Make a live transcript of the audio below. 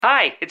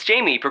Hi, it's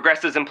Jamie,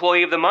 Progressive's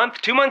Employee of the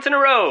Month, 2 months in a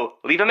row.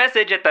 Leave a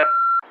message at the...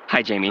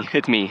 Hi, Jamie.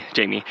 It's me,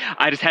 Jamie.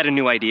 I just had a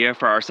new idea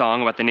for our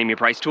song about the Name Your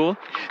Price tool.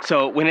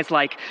 So when it's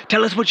like,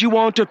 tell us what you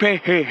want to pay,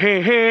 hey,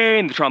 hey, hey,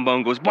 and the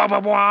trombone goes, blah, blah,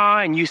 blah,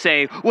 and you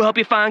say, we'll help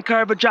you find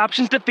coverage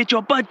options to fit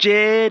your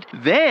budget.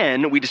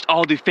 Then we just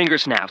all do finger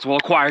snaps while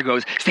a choir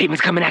goes, statements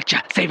coming at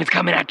ya, statements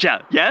coming at ya.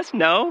 Yes?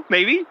 No?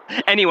 Maybe?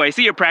 Anyway,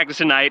 see you at practice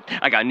tonight.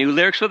 I got new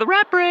lyrics for the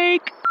rap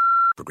break.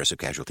 Progressive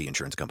Casualty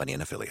Insurance Company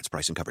and Affiliates.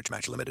 Price and coverage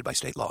match limited by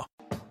state law.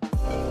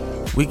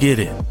 We get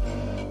it.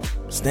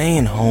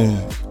 Staying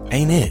home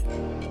ain't it.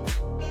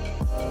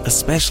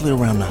 Especially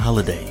around the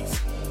holidays.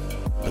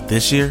 But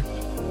this year,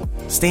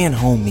 staying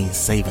home means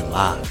saving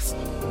lives.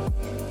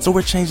 So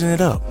we're changing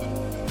it up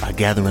by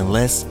gathering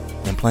less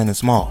and planning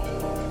small.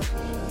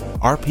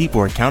 Our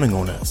people are counting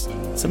on us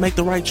to make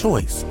the right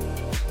choice.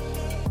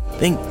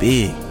 Think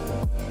big.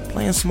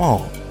 Plan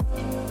small.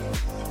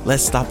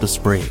 Let's stop the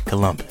spread,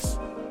 Columbus.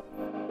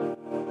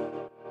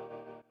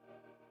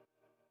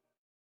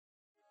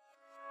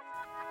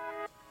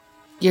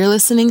 You're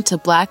listening to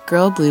Black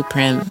Girl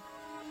Blueprint.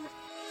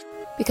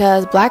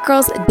 Because Black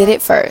girls did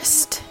it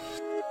first.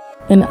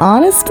 And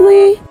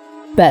honestly,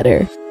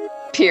 better.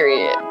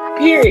 Period.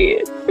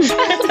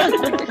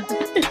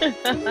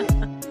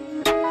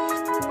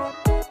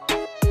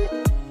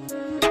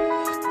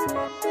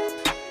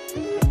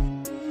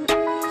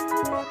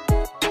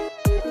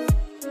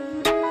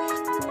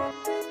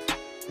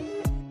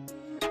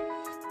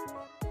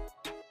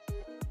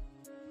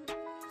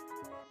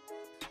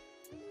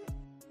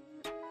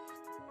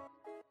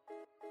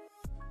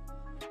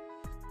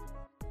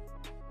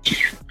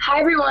 Hi,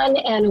 everyone,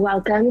 and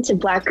welcome to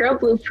Black Girl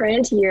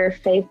Blueprint, your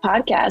fave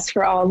podcast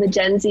for all the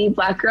Gen Z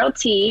Black Girl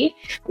tea.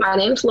 My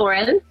name's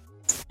Lauren.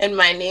 And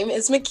my name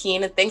is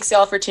McKeen, and thanks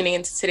y'all for tuning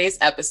into today's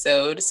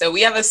episode. So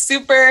we have a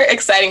super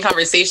exciting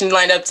conversation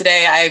lined up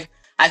today.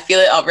 I feel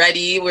it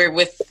already. We're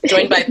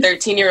joined by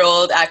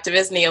 13-year-old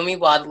activist Naomi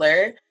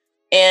Wadler,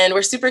 and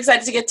we're super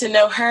excited to get to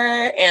know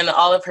her and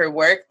all of her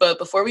work. But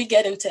before we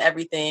get into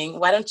everything,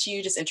 why don't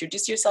you just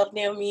introduce yourself,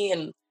 Naomi,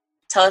 and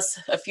tell us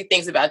a few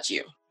things about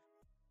you.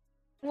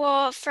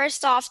 Well,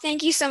 first off,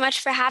 thank you so much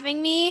for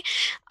having me.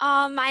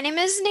 My name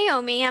is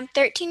Naomi. I'm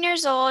 13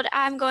 years old.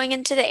 I'm going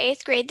into the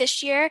 8th grade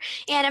this year,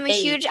 and I'm a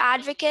huge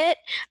advocate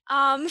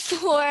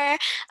for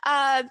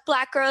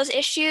Black girls'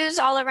 issues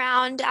all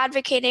around,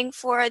 advocating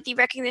for the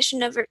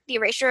recognition of the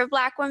erasure of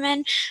Black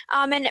women,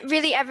 and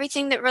really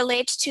everything that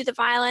relates to the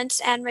violence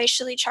and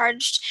racially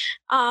charged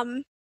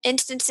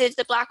instances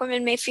that Black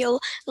women may feel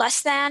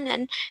less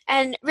than,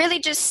 and really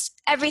just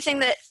everything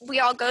that we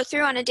all go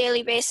through on a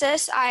daily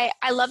basis. I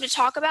love to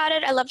talk about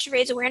it. I love to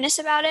raise awareness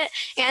about it,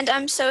 and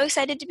I'm so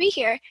excited to be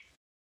here.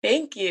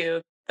 Thank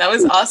you. That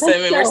was awesome,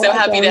 and we're so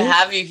happy to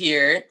have you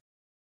here.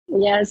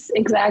 Yes,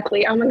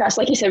 exactly. Oh my gosh,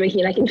 like you said,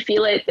 McKeen, I can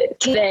feel it.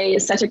 Today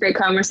is such a great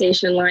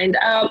conversation lined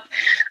up.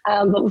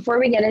 But before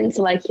we get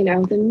into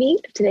the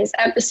meat of today's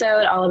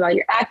episode, all about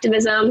your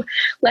activism,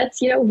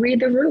 let's, read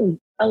the room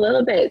a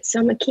little bit.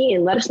 So McKeen,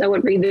 let us know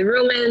what Read the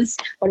Room is.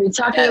 What are we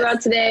talking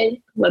about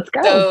today? Let's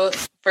go. So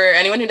for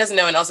anyone who doesn't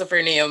know, and also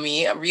for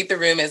Naomi, Read the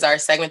Room is our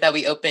segment that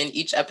we open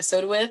each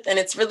episode with. And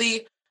it's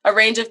really a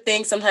range of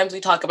things. Sometimes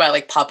we talk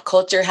about pop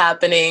culture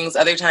happenings.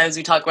 Other times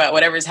we talk about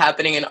whatever's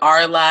happening in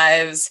our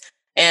lives.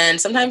 And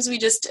sometimes we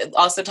just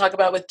also talk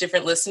about what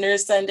different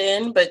listeners send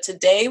in. But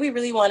today we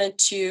really wanted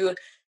to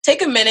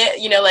take a minute.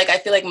 I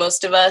feel like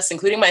most of us,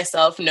 including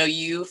myself, know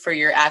you for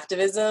your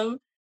activism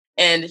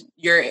and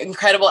your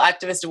incredible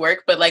activist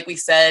work. But like we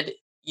said,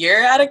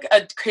 you're at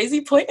a crazy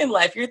point in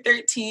life. You're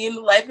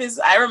 13.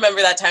 I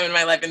remember that time in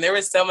my life, and there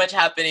was so much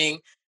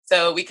happening.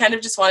 So we kind of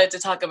just wanted to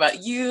talk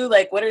about you.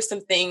 What are some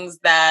things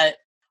that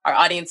our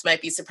audience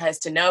might be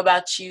surprised to know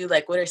about you?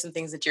 What are some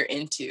things that you're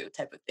into,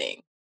 type of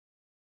thing?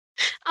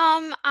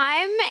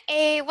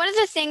 One of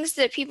the things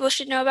that people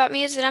should know about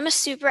me is that I'm a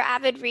super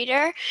avid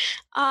reader.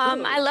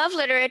 I love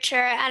literature,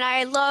 and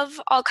I love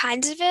all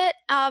kinds of it.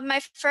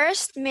 My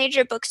first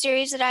major book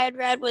series that I had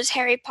read was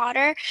Harry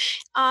Potter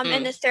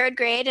in the 3rd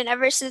grade, and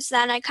ever since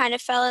then I kind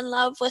of fell in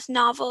love with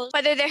novels,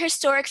 whether they're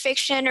historic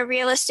fiction or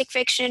realistic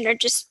fiction or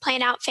just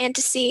plain out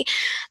fantasy.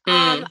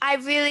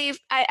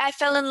 I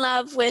fell in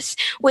love with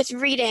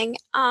reading,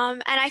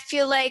 and I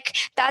feel like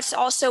that's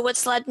also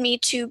what's led me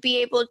to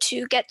be able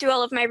to get through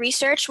all of my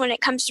research when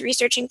it comes to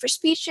researching for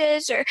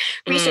speeches or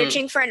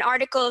researching for an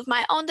article of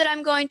my own that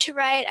I'm going to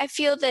write. I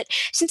feel that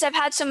since I've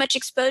had so much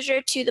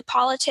exposure to the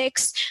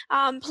politics,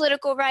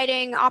 political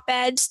writing,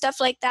 op-eds, stuff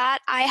like that,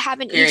 I have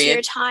an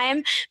easier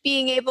time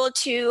being able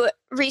to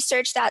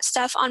research that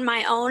stuff on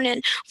my own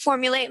and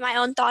formulate my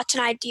own thoughts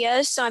and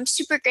ideas. So I'm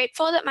super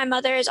grateful that my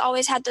mother has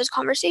always had those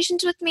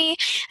conversations with me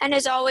and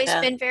has always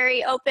been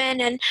very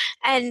open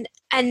and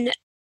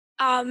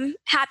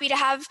happy to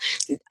have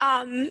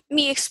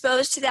me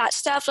exposed to that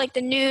stuff, like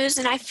the news.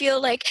 And I feel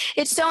like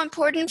it's so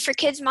important for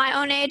kids my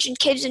own age and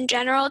kids in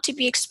general to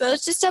be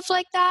exposed to stuff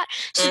like that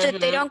so that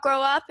they don't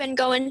grow up and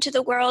go into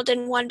the world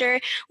and wonder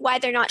why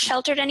they're not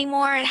sheltered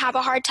anymore and have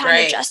a hard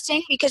time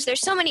adjusting, because there's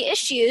so many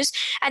issues,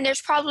 and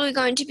there's probably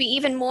going to be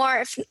even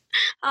more,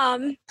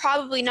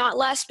 probably not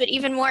less, but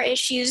even more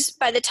issues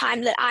by the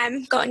time that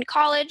I'm going to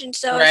college. And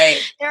so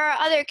if there are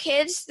other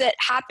kids that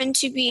happen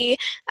to be,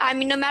 I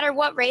mean, no matter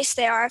what race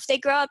they are, if they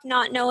grow up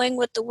not knowing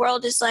what the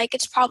world is like,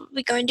 it's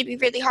probably going to be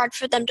really hard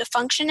for them to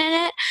function in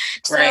it.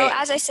 So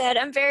as I said,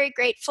 I'm very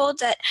grateful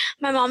that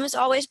my mom has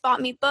always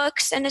bought me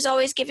books and has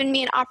always given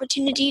me an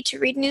opportunity to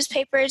read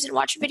newspapers and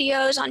watch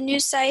videos on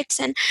news sites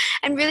and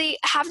really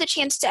have the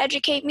chance to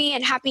educate me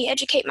and have me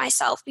educate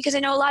myself, because I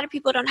know a lot of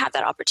people don't have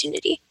that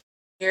opportunity.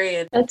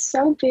 Period. That's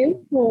so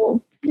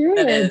beautiful.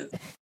 That is.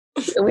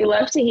 We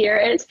love to hear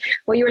it.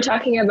 What you were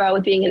talking about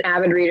with being an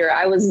avid reader,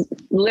 I was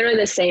literally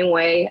the same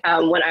way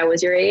when I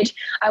was your age.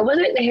 I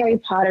wasn't a Harry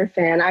Potter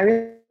fan. I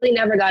really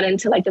never got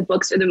into like the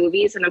books or the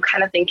movies, and I'm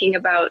kind of thinking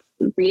about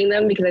reading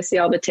them because I see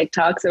all the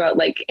TikToks about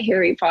like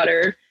Harry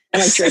Potter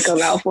and like Draco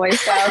Malfoy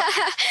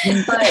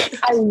stuff. But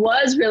I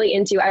was really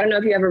into, I don't know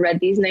if you ever read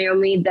these,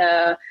 Naomi,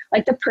 the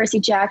Percy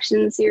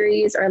Jackson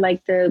series or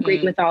like the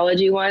Greek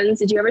mythology ones.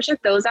 Did you ever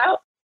check those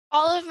out?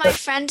 All of my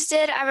friends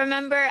did. I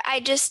remember I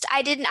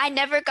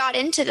never got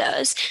into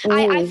those.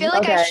 I feel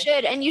like I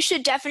should, and you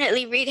should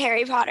definitely read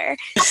Harry Potter.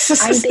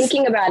 I'm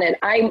thinking about it.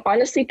 I'm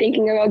honestly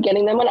thinking about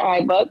getting them on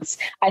iBooks.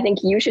 I think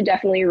you should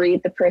definitely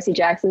read the Percy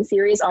Jackson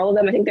series. All of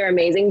them, I think they're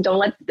amazing. Don't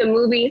let the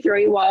movie throw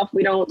you off.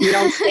 We don't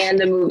stand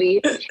the movie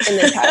in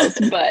this house,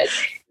 but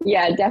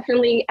yeah,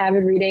 definitely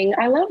avid reading.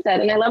 I love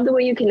that. And I love the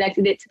way you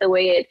connected it to the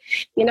way it,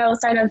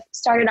 kind of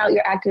started out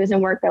your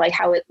activism work, but like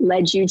how it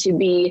led you to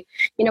be,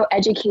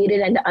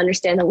 educated and to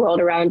understand the world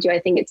around you. I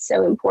think it's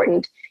so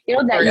important,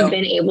 that you've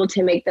been able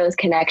to make those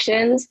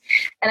connections.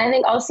 And I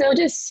think also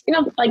just,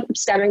 like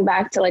stemming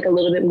back to like a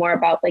little bit more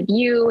about like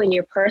you and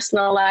your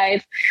personal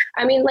life.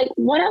 I mean, like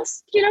what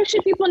else,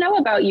 should people know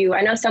about you?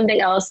 I know something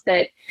else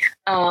that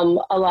a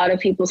lot of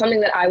people,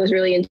 something that I was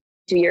really into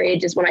your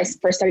age is when I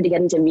first started to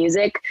get into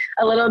music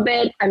a little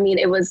bit. I mean,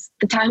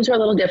 the times were a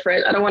little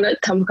different. I don't want to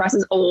come across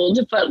as old,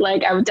 but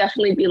like I would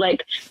definitely be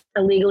like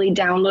illegally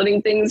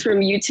downloading things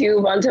from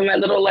YouTube onto my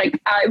little like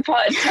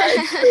iPod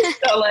touch.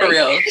 So like, for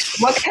real.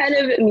 What kind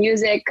of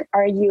music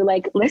are you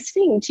like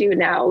listening to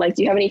now? Like,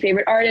 do you have any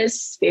favorite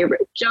artists,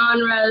 favorite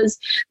genres?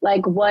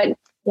 Like what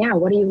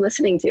are you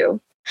listening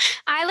to?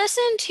 I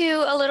listen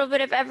to a little bit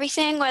of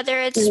everything,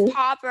 whether it's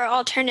pop or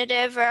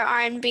alternative or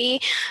R&B.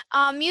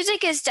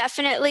 Music is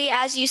definitely,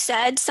 as you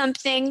said,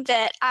 something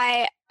that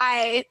I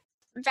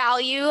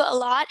value a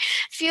lot.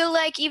 Feel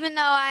like even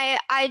though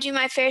I do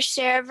my fair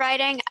share of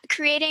writing,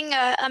 creating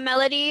a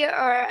melody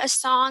or a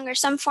song or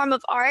some form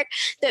of art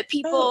that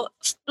people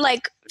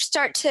like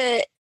start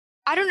to,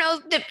 I don't know,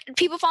 that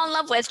people fall in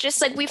love with,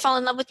 just like we fall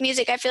in love with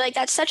music. I feel like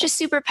that's such a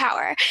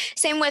superpower.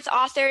 Same with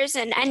authors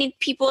and any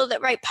people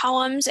that write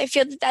poems. I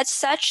feel that that's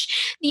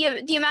such the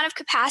amount of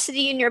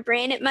capacity in your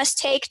brain it must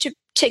take to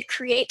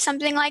create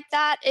something like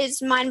that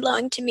is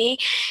mind-blowing to me.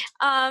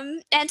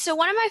 And so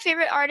one of my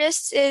favorite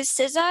artists is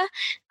SZA.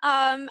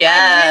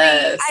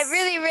 Yes. I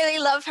really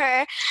love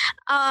her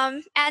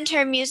and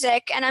her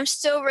music, and I'm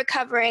still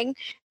recovering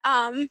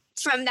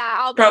from that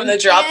album. From the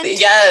drop,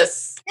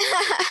 yes.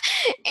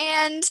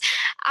 And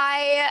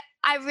I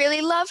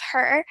really love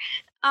her.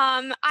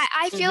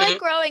 I feel like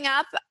growing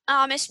up,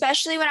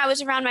 especially when I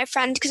was around my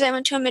friends, because I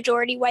went to a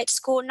majority white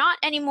school, not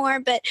anymore,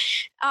 but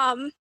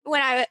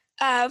when I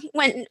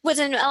was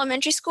in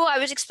elementary school, I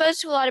was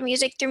exposed to a lot of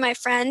music through my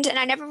friend, and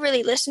I never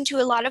really listened to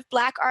a lot of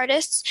Black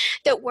artists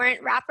that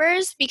weren't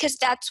rappers, because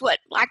that's what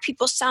Black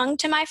people sung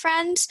to my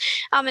friends,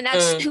 and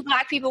that's who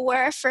Black people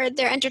were for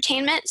their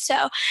entertainment.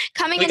 So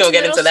coming into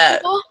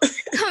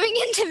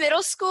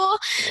middle school,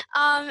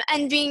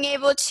 and being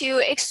able to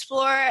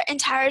explore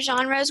entire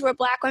genres where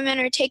Black women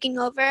are taking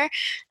over,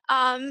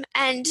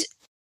 and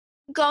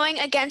going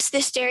against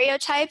the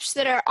stereotypes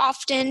that are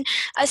often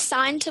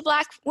assigned to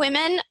Black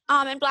women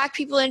and Black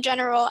people in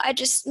general.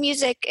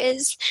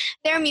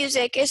 Their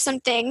music is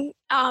something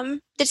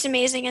that's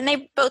amazing, and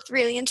they both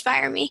really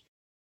inspire me.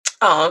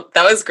 Oh,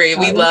 that was great.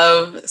 We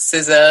love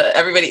SZA.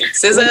 Everybody,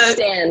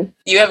 SZA,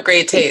 you have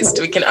great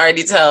taste. We can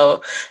already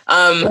tell.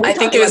 I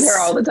think it was her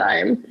all the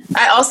time.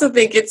 I also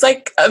think it's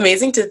like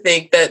amazing to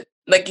think that,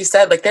 like you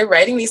said, like they're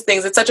writing these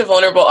things. It's such a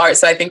vulnerable art.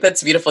 So I think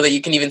that's beautiful that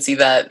you can even see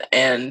that.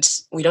 And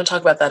we don't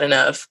talk about that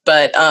enough.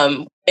 But,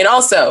 and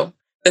also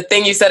the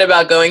thing you said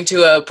about going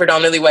to a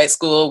predominantly white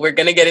school, we're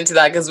going to get into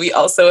that because we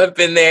also have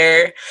been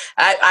there.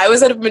 I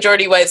was at a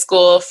majority white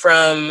school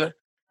from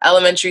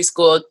elementary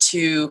school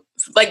to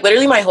like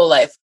literally my whole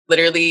life,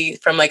 literally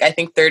from like, I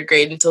think 3rd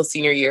grade until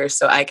senior year.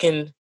 So we're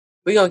going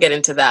to get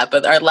into that.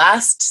 But our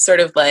last sort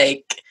of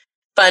like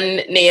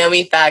fun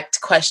Naomi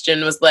fact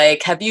question was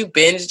like, have you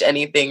binged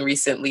anything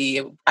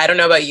recently? I don't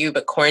know about you,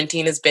 but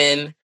quarantine has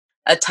been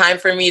a time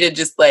for me to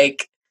just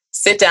like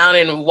sit down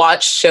and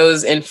watch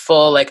shows in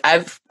full. Like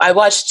I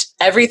watched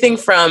everything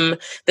from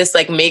this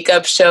like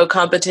makeup show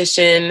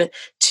competition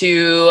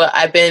to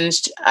I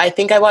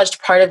think I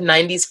watched part of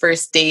 90s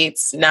First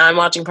Dates. Now I'm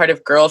watching part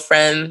of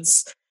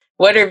Girlfriends.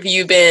 What have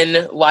you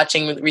been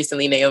watching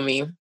recently,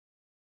 Naomi?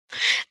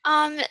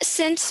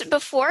 Since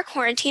before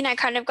quarantine, I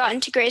kind of got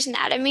into Grey's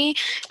Anatomy,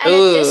 and at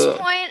this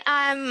point,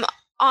 I'm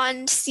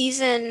on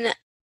season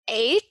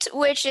 8,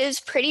 which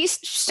is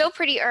still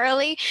pretty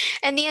early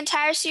in the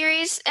entire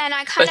series, and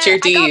I got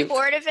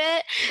bored of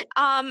it.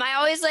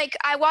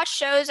 I watch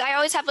shows. I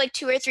always have like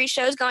 2 or 3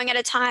 shows going at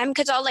a time,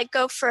 because I'll like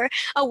go for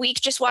a week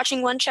just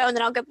watching one show, and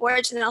then I'll get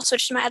bored, and then I'll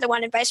switch to my other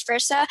one, and vice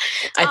versa.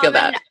 I feel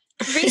that.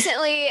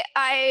 Recently,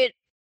 I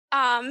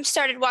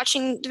started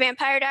watching The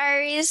Vampire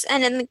Diaries,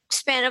 and in the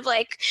span of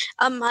like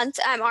a month,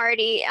 I'm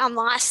already on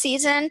the last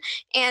season,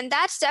 and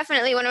that's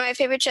definitely one of my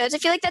favorite shows. I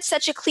feel like that's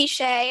such a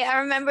cliche. I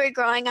remember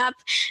growing up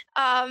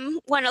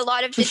when a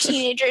lot of the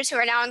teenagers who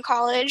are now in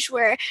college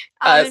were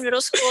in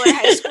middle school or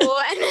high school,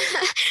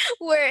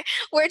 and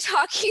we're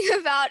talking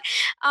about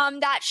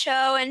that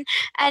show, and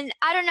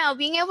I don't know,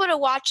 being able to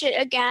watch it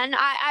again.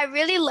 I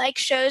really like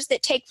shows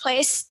that take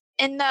place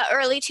in the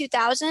early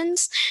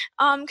 2000s,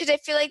 because I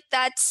feel like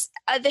that's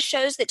the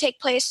shows that take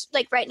place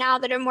like right now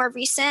that are more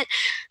recent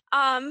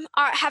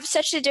have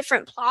such a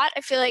different plot.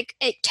 I feel like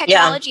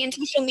technology and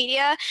social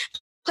media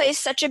plays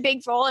such a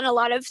big role in a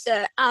lot of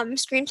the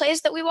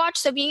screenplays that we watch.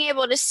 So being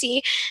able to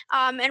see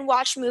and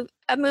watch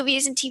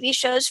movies and TV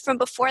shows from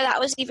before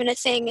that was even a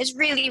thing is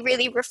really,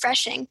 really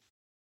refreshing.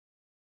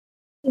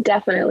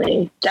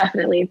 Definitely.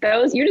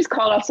 Those, you just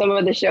called off some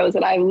of the shows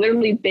that I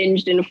literally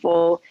binged in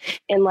full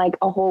in like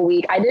a whole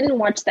week. I didn't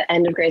watch the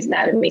end of Grey's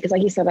Anatomy because,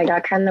 like you said, I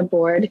got kind of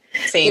bored.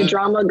 Same. The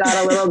drama got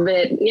a little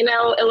bit,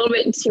 a little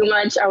bit too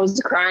much. I was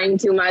crying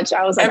too much.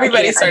 I was like,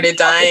 everybody started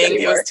dying.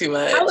 It was too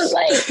much. I was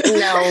like,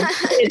 no,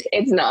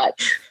 it's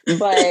not.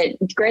 But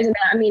not Grey's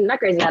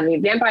Anatomy,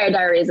 Vampire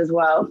Diaries as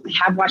well. I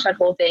have watched that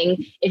whole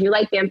thing. If you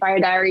like Vampire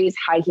Diaries,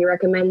 highly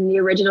recommend the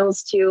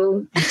originals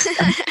too.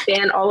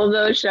 Fan all of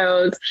those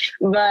shows.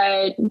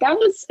 But that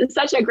was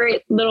such a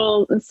great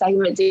little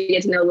segment to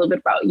get to know a little bit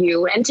about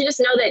you, and to just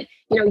know that,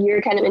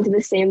 you're kind of into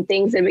the same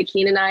things that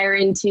McKean and I are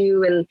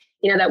into, and,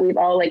 that we've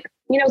all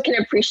can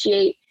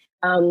appreciate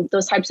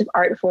those types of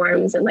art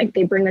forms, and like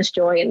they bring us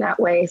joy in that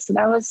way. So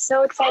that was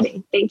so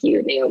exciting. Thank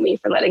you, Naomi,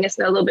 for letting us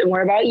know a little bit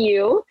more about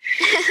you.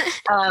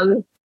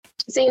 So,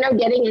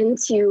 getting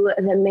into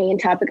the main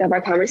topic of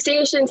our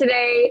conversation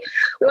today,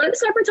 we wanted to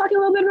start by talking a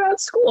little bit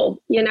about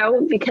school,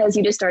 because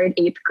you just started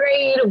 8th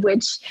grade,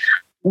 which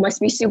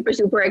must be super,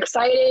 super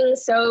exciting.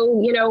 So,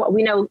 we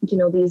know,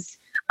 these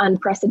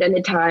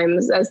unprecedented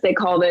times, as they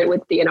called it,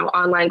 with the,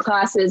 online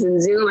classes and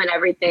Zoom and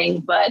everything.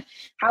 But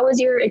how has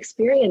your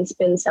experience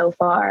been so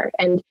far?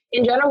 And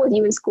in general, with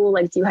you in school,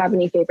 like, do you have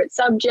any favorite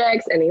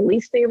subjects, any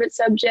least favorite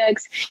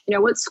subjects?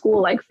 What's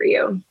school like for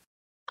you?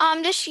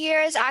 This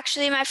year is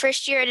actually my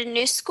first year at a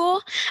new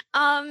school.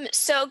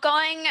 So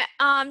going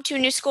to a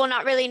new school,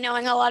 not really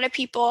knowing a lot of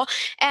people,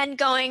 and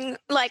going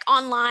like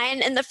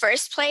online in the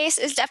first place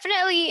is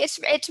definitely,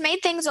 it's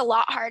made things a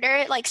lot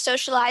harder, like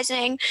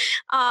socializing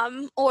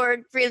or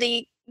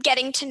really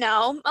getting to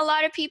know a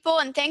lot of people.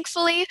 And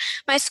thankfully,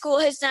 my school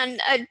has done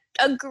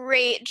a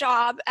great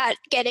job at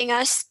getting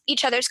us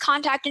each other's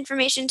contact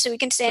information so we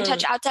can stay in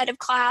touch outside of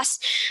class.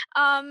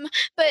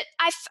 But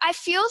I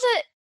feel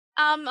that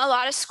a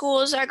lot of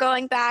schools are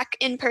going back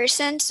in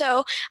person,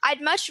 so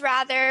I'd much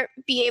rather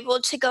be able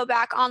to go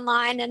back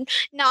online and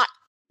not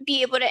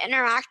be able to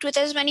interact with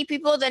as many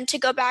people than to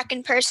go back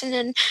in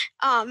person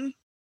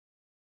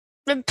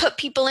and put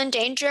people in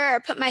danger or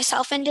put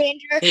myself in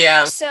danger.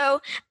 Yeah.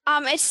 So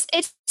it's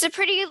a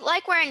pretty,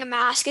 like wearing a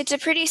mask, it's a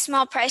pretty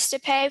small price to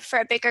pay for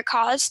a bigger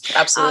cause.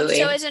 Absolutely.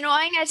 So as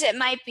annoying as it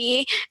might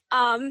be,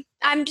 I'm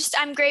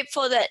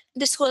grateful that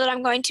the school that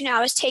I'm going to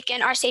now has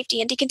taken our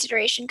safety into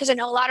consideration, because I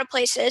know a lot of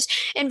places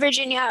in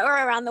Virginia or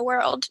around the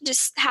world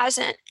just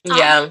hasn't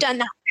done that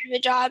kind of a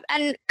job.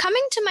 And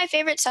coming to my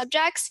favorite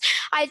subjects,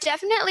 I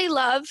definitely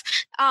love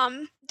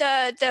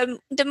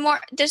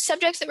the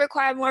subjects that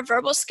require more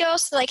verbal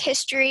skills, so like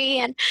history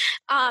and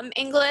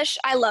English.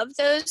 I love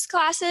those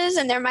classes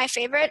and they're my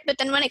favorite. But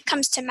then when it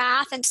comes to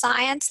math and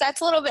science,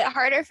 that's a little bit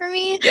harder for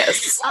me.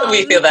 Yes,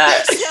 we feel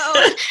that.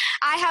 So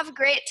I have a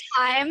great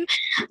time.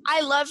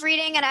 I love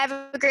reading and I have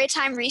a great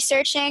time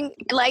researching,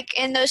 like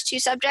in those 2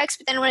 subjects.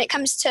 But then when it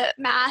comes to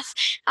math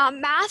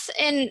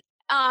in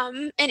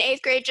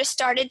 8th grade just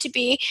started to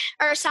be,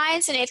 or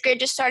science in 8th grade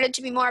just started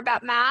to be more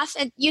about math.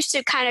 It used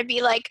to kind of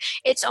be like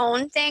its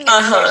own thing, and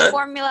now there's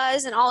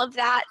formulas and all of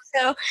that.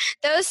 So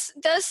those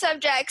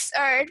subjects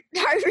are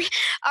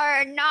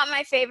not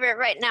my favorite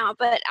right now,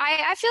 but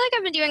I feel like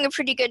I've been doing a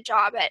pretty good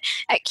job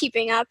at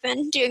keeping up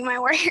and doing my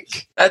work.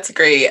 That's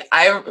great.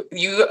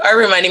 You are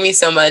reminding me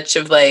so much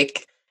of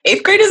like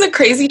 8th grade is a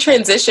crazy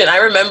transition. I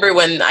remember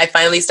when I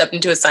finally stepped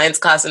into a science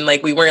class and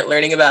like we weren't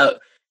learning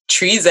about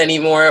trees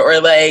anymore,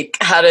 or like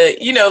how to,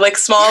 like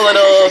small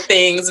little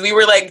things. We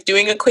were like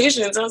doing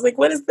equations. I was like,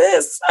 what is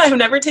this? I've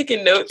never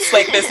taken notes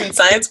like this in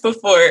science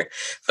before.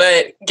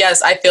 But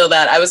yes, I feel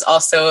that. I was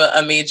also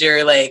a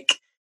major like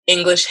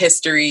English,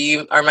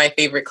 history are my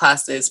favorite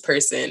classes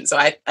person. So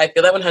I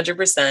feel that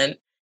 100%.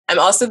 I'm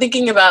also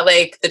thinking about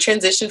like the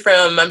transition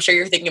from, I'm sure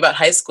you're thinking about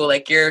high school,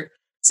 like you're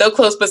so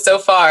close but so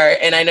far.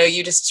 And I know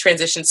you just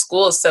transitioned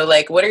schools. So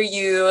like, what are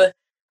you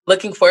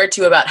looking forward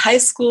to about high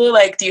school?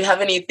 Like, do you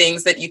have any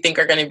things that you think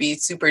are going to be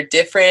super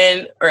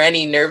different or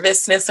any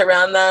nervousness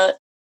around that?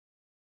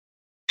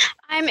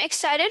 I'm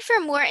excited for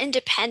more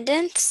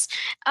independence.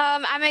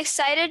 I'm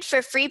excited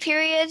for free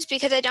periods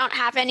because I don't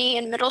have any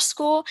in middle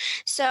school.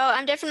 So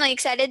I'm definitely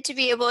excited to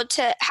be able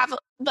to have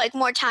like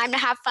more time to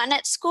have fun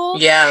at school.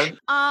 Yeah.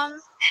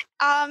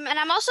 And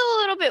I'm also a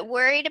little bit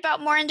worried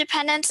about more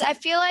independence. I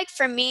feel like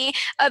for me,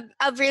 a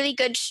really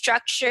good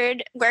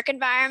structured work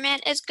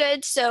environment is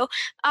good. So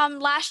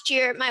last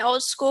year at my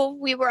old school,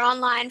 we were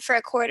online for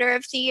a quarter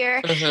of the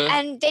year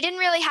and they didn't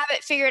really have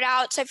it figured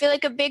out. So I feel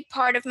like a big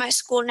part of my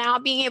school now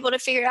being able to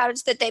figure it out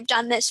is that they've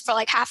done this for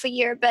like half a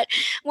year. But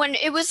when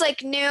it was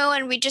like new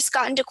and we just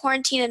got into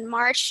quarantine in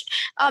March,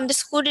 the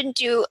school didn't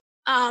do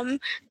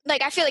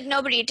like I feel like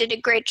nobody did a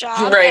great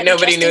job. Right,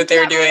 nobody knew what they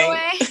were doing.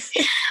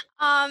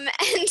 And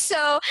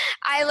so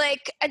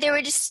they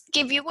would just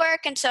give you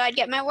work, and so I'd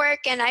get my work,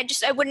 and I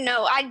wouldn't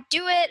know. I'd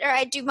do it, or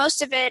I'd do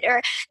most of it,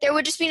 or there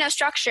would just be no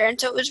structure,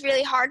 and so it was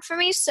really hard for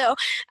me. So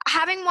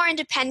having more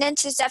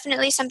independence is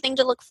definitely something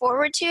to look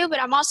forward to,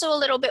 but I'm also a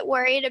little bit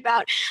worried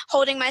about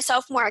holding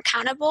myself more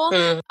accountable,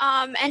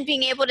 and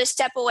being able to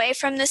step away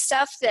from the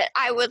stuff that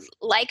I would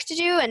like to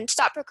do and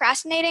stop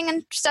procrastinating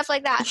and stuff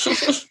like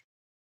that.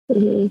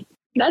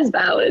 That's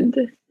valid.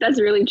 That's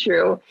really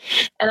true.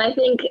 And I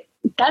think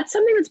that's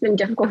something that's been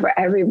difficult for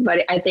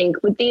everybody. I think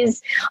with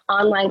these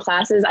online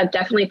classes, I've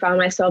definitely found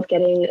myself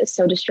getting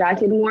so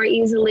distracted more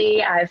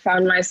easily. I've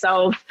found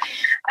myself,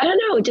 I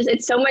don't know, just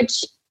it's so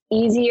much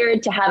easier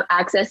to have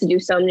access to do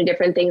so many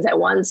different things at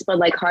once, but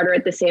like harder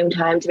at the same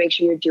time to make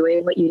sure you're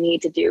doing what you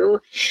need to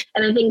do.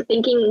 And I think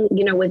thinking,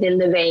 within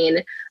the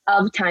vein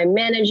of time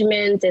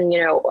management and,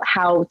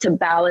 how to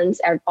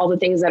balance all the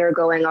things that are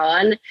going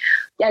on.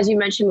 As you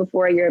mentioned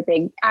before, you're a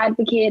big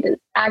advocate and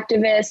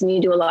activist, and you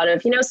do a lot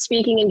of,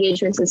 speaking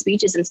engagements and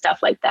speeches and stuff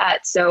like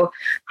that. So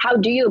how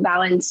do you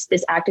balance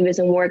this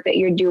activism work that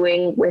you're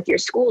doing with your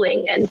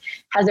schooling? And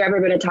has there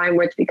ever been a time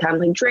where it's become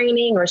like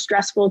draining or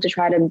stressful to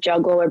try to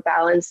juggle or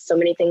balance so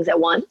many things at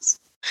once?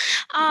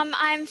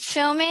 I'm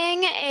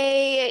filming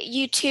a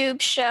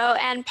YouTube show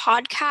and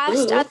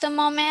podcast at the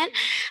moment,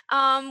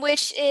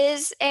 which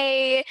is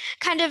a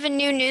kind of a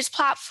new news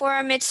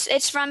platform.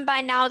 It's run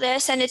by Now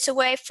This, and it's a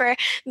way for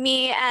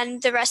me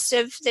and the rest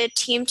of the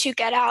team to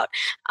get out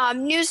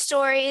news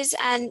stories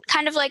and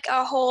kind of like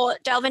a whole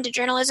delve into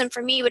journalism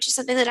for me, which is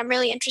something that I'm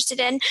really interested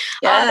in.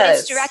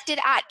 It's directed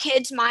at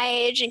kids my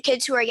age and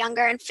kids who are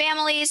younger and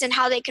families and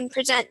how they can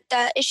present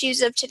the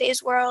issues of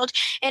today's world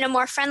in a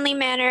more friendly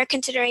manner,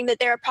 considering that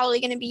there are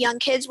probably going to be young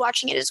kids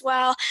watching it as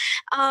well.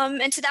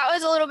 And so that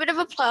was a little bit of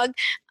a plug.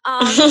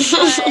 But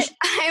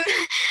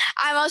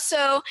I'm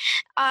also,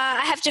 I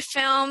have to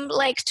film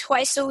like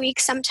twice a week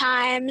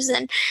sometimes,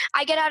 and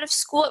I get out of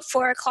school at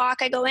 4:00.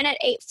 I go in at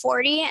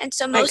 8:40. And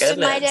so most of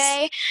my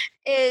day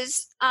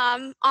is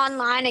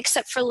online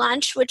except for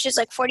lunch, which is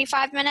like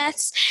 45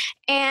 minutes.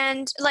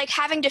 And like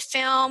having to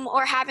film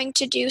or having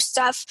to do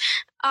stuff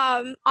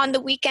on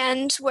the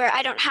weekends where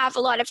I don't have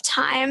a lot of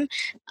time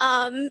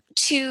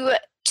to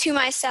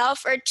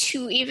myself or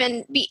to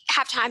even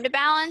have time to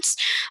balance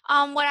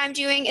what I'm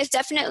doing is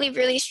definitely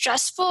really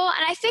stressful.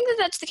 And I think that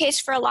that's the case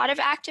for a lot of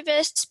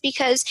activists,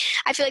 because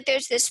I feel like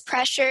there's this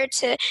pressure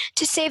to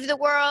save the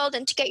world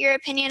and to get your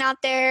opinion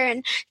out there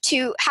and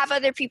to have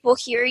other people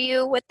hear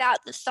you without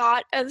the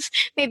thought of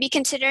maybe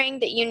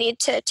considering that you need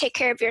to take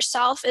care of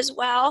yourself as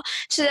well.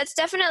 So that's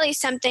definitely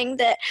something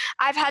that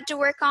I've had to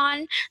work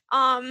on.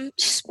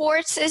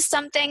 Sports is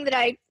something that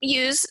I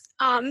use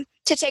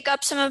to take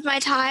up some of my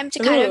time to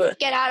kind of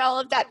get out all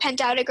of that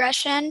pent out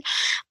aggression.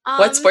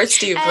 What sports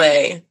do you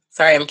play?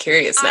 Sorry, I'm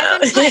curious now.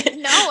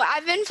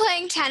 I've been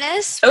playing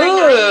tennis for 9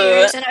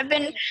 years, and I've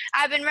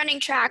been running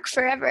track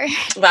forever.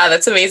 Wow,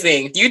 that's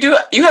amazing. You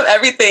have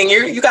everything.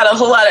 You got a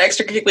whole lot of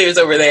extracurriculars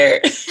over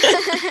there.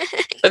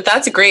 But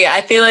that's great.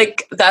 I feel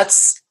like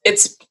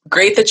it's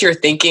great that you're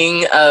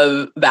thinking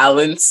of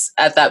balance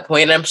at that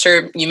point. I'm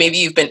sure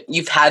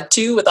you've had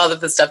to with all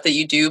of the stuff that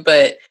you do,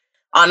 but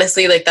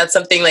honestly, like that's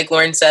something like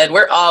Lauren said,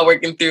 we're all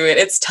working through it.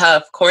 It's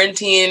tough.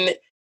 Quarantine,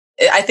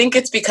 I think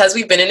it's because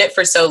we've been in it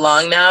for so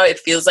long now. It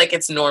feels like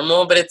it's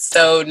normal, but it's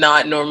so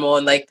not normal.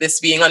 And like this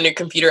being on your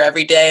computer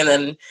every day and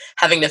then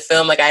having to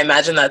film, like I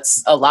imagine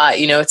that's a lot,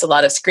 it's a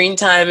lot of screen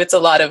time. It's a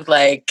lot of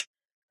like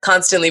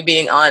constantly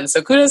being on.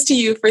 So kudos to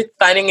you for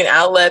finding an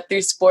outlet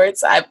through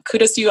sports.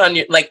 Kudos to you on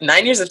your like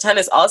 9 years of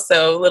tennis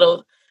also,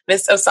 little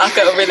Miss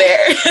Osaka over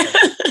there.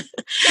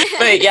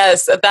 But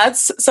yes,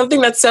 that's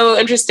something that's so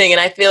interesting. And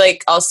I feel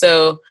like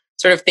also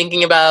sort of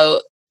thinking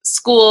about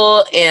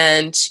school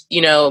and,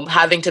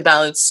 having to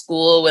balance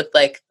school with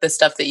like the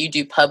stuff that you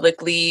do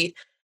publicly.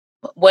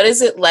 What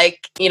is it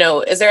like,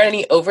 is there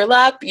any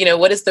overlap?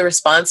 What has the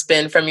response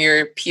been from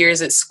your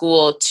peers at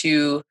school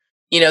to,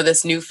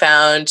 this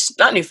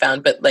not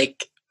newfound, but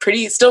like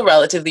pretty still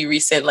relatively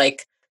recent,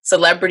 like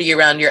celebrity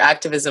around your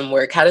activism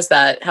work? How's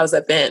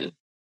that been?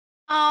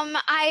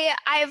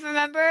 I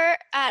remember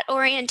at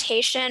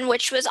orientation,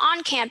 which was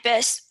on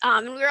campus,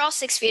 and we were all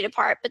 6 feet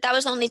apart, but that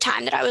was the only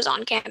time that I was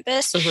on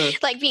campus,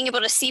 like being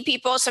able to see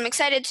people. So I'm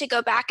excited to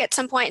go back at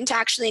some point and to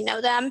actually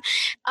know them.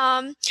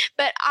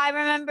 But I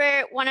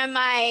remember one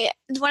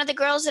of the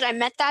girls that I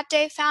met that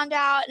day found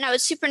out, and I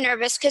was super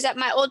nervous because at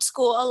my old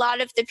school, a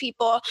lot of the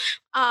people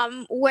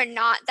were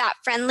not that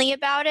friendly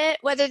about it,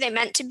 whether they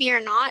meant to be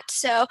or not.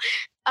 So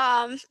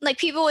like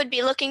people would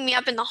be looking me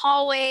up in the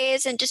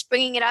hallways and just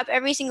bringing it up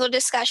every single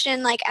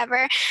discussion like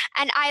ever.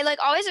 And I like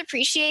always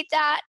appreciate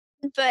that.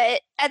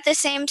 But at the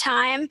same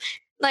time,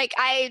 like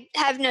I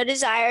have no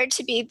desire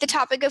to be the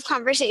topic of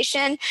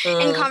conversation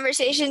in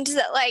conversations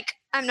that like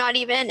I'm not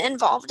even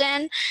involved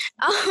in.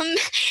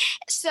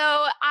 So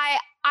I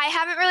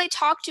haven't really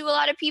talked to a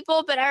lot of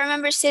people, but I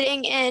remember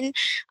sitting in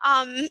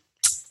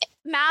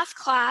math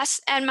class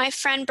and my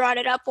friend brought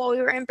it up while we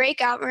were in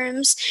breakout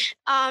rooms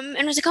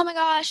and was like, oh my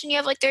gosh, and you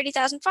have like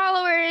 30,000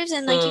 followers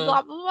and like you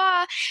blah blah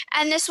blah.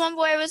 And this one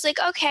boy was like,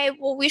 okay,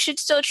 well we should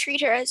still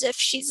treat her as if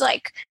she's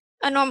like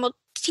a normal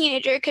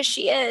teenager because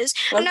she is.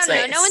 No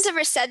one's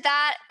ever said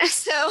that.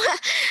 So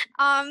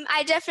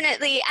I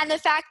definitely, and the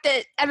fact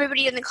that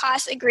everybody in the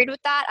class agreed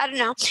with that, I don't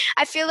know,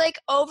 I feel like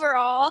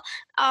overall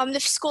the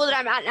school that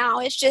I'm at now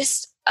is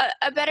just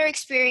a better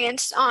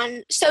experience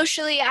on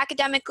socially,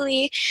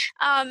 academically,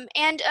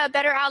 and a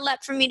better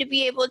outlet for me to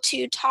be able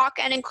to talk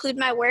and include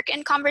my work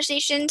in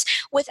conversations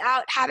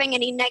without having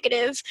any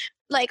negative,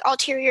 like,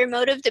 ulterior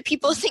motive that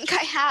people think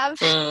I have.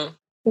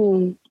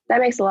 That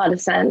makes a lot of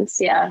sense.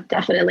 Yeah,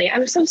 definitely.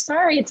 I'm so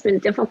sorry it's been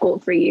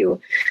difficult for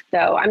you,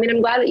 though. I mean,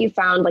 I'm glad that you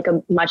found like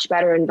a much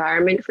better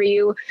environment for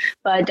you,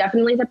 but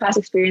definitely the past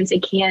experience,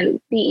 it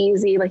can't be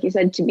easy, like you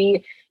said, to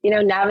be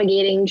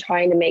navigating,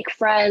 trying to make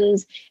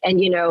friends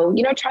and,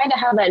 trying to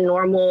have that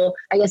normal,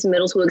 I guess,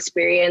 middle school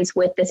experience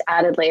with this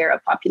added layer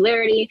of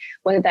popularity,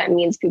 whether that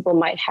means people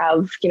might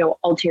have,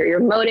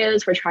 ulterior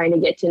motives for trying to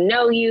get to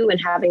know you and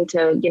having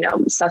to,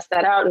 suss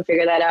that out and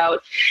figure that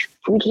out.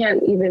 We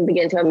can't even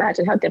begin to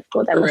imagine how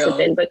difficult that must have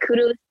been, but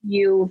kudos to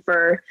you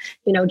for,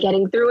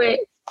 getting through it.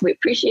 We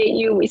appreciate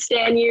you. We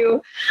stan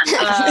you.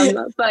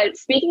 But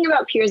speaking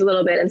about peers a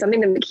little bit, and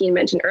something that McKean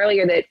mentioned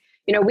earlier that,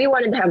 we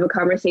wanted to have a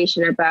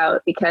conversation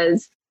about,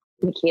 because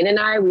McKean and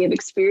I, we have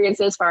experienced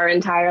this for our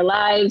entire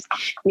lives.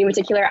 Me in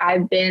particular,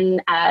 I've been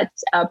at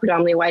a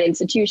predominantly white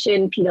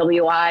institution,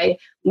 PWI,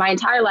 my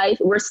entire life.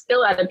 We're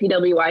still at a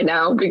PWI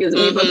now because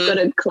we both go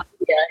to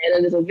Columbia,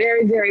 and it is a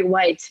very, very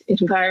white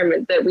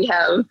environment that we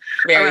have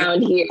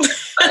around here.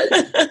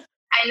 But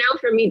I know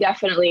for me,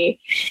 definitely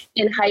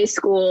in high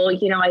school,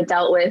 I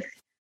dealt with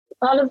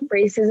a lot of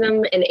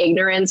racism and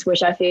ignorance,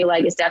 which I feel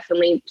like is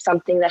definitely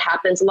something that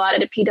happens a lot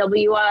at a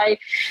PWI.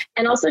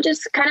 And also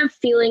just kind of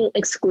feeling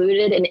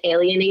excluded and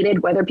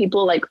alienated, whether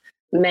people like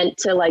meant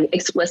to like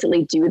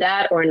explicitly do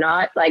that or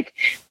not. Like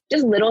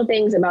just little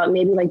things about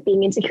maybe like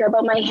being insecure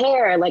about my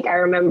hair. Like I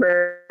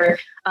remember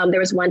there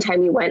was one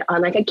time we went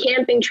on like a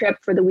camping trip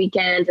for the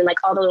weekend, and like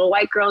all the little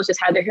white girls just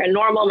had their hair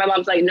normal. My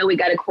mom's like, no, we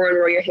got to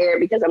cornrow your hair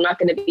because I'm not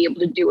going to be able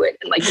to do it.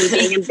 And like me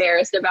being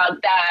embarrassed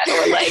about that.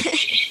 Or like,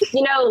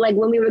 like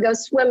when we would go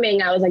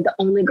swimming, I was like the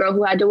only girl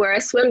who had to wear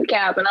a swim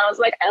cap. And I was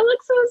like, I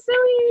look so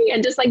silly.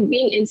 And just like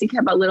being insecure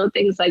about little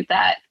things like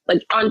that,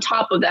 like on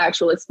top of the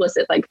actual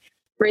explicit like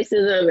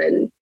racism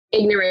and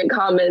ignorant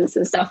comments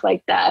and stuff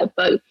like that.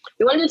 But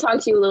we wanted to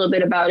talk to you a little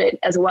bit about it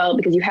as well,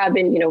 because you have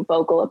been,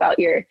 vocal about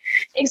your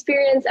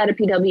experience at a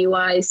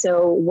PWI.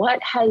 So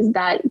what has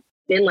that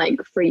been like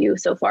for you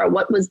so far?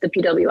 What was the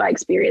PWI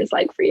experience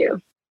like for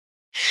you?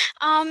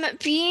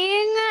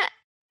 Being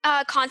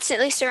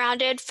constantly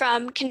surrounded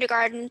from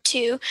kindergarten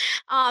to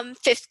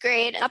fifth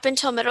grade up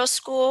until middle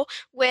school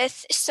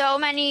with so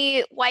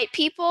many white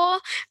people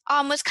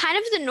was kind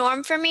of the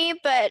norm for me.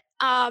 But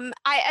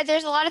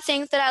there's a lot of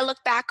things that I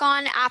look back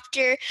on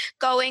after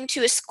going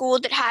to a school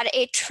that had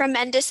a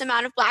tremendous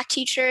amount of Black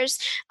teachers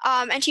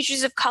and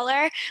teachers of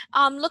color.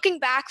 Looking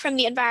back from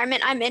the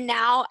environment I'm in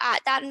now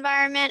at that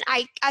environment,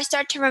 I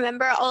start to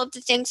remember all of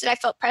the things that I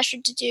felt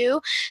pressured to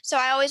do. So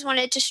I always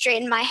wanted to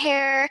straighten my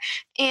hair.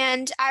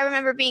 And I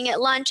remember being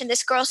at lunch and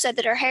this girl said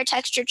that her hair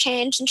texture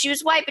changed, and she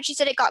was white, but she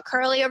said it got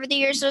curly over the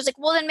years. So I was like,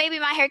 well, then maybe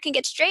my hair can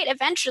get straight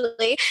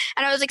eventually.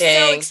 And I was like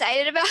so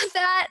excited about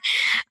that.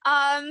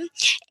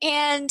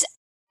 And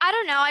I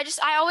don't know,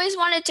 I always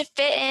wanted to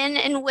fit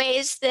in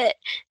ways that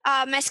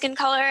my skin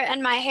color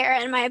and my hair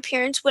and my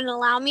appearance wouldn't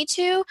allow me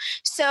to.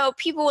 So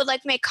people would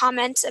like make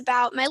comments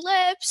about my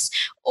lips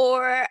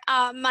or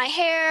my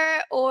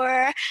hair,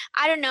 or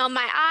I don't know,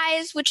 my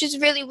eyes, which is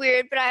really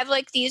weird, but I have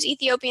like these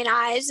Ethiopian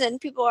eyes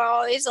and people are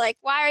always like,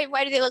 why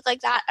do they look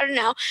like that? I don't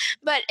know.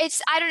 But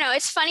I don't know,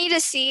 it's funny to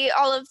see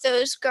all of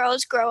those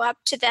girls grow up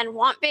to then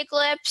want big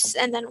lips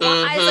and then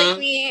want eyes like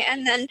me.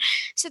 And then,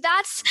 so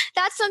that's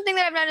something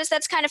that I've noticed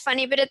that's kind of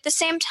funny. But at the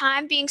same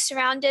time, being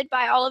surrounded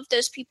by all of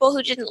those people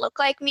who didn't look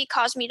like me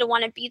caused me to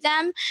want to be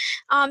them.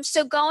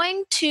 So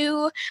going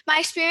to my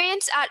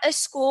experience at a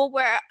school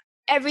where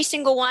every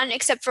single one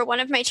except for one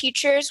of my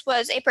teachers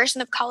was a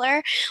person of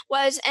color,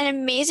 was an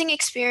amazing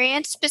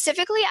experience,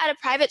 specifically at a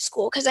private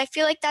school, because I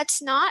feel like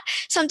that's not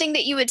something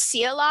that you would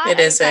see a lot It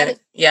at a private isn't. school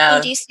Yeah.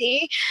 in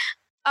DC.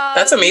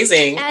 That's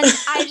amazing. And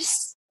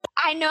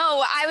I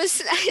know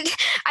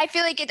I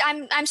feel like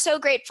I'm so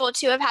grateful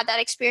to have had that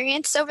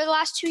experience over the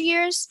last 2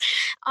 years.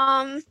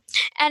 And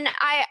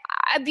I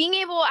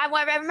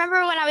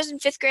remember when I was in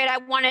 5th grade, I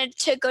wanted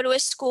to go to a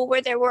school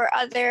where there were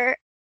other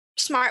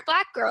smart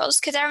Black girls,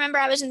 because I remember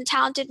I was in the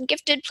talented and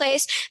gifted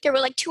place. There were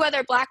like 2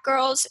 other Black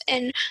girls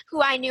and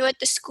who I knew at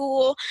the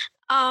school.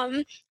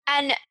 And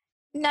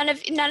none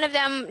of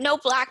them, no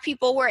Black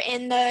people were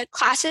in the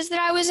classes that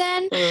I was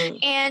in.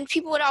 And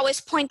people would always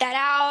point that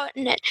out.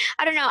 And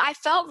I don't know, I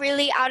felt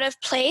really out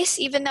of place,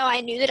 even though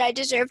I knew that I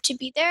deserved to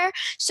be there.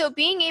 So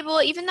being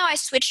able, even though I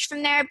switched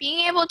from there,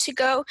 being able to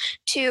go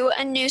to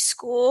a new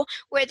school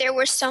where there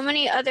were so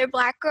many other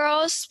Black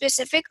girls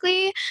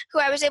specifically who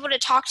I was able to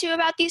talk to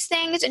about these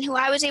things and who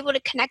I was able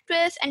to connect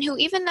with, and who,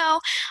 even though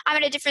I'm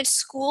at a different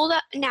school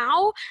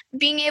now,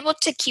 being able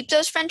to keep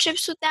those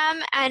friendships with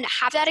them and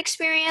have that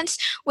experience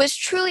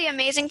was truly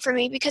amazing for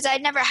me, because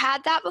I'd never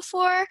had that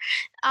before.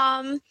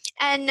 And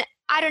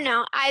I don't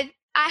know, I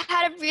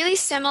had a really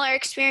similar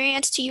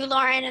experience to you,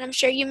 Lauren, and I'm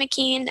sure you,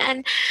 McKean.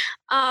 And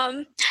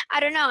I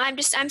don't know,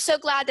 I'm so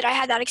glad that I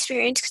had that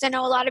experience, because I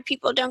know a lot of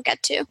people don't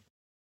get to.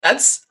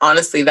 That's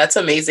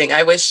amazing.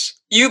 I wish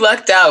you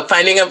lucked out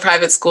finding a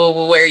private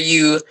school where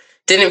you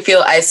didn't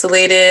feel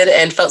isolated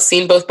and felt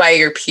seen both by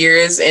your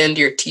peers and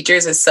your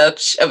teachers. Is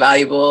such a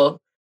valuable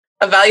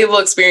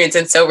experience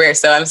and so rare.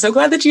 So I'm so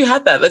glad that you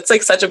had that. That's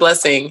like such a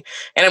blessing.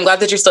 And I'm glad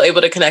that you're still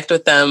able to connect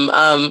with them.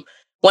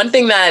 One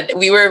thing that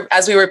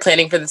as we were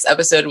planning for this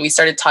episode, and we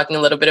started talking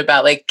a little bit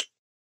about like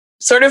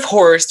sort of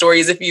horror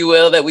stories, if you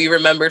will, that we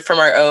remembered from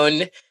our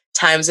own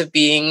times of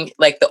being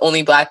like the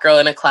only Black girl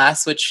in a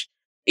class, which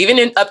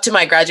even up to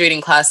my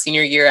graduating class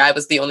senior year, I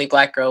was the only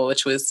Black girl,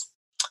 which was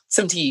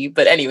some tea.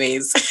 But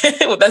anyways,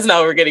 that's not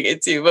what we're getting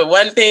into. But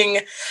one thing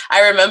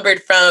I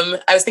remembered I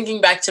was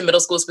thinking back to middle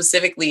school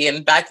specifically.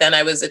 And back then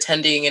I was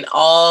attending an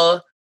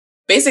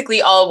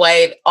basically all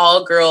white,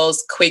 all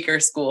girls Quaker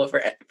school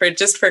for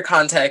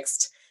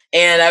context.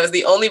 And I was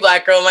the only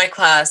Black girl in my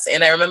class.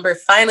 And I remember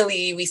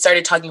finally we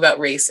started talking about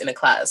race in a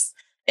class.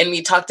 And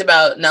we talked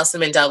about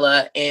Nelson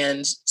Mandela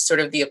and sort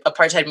of the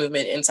apartheid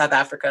movement in South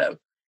Africa.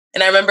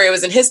 And I remember it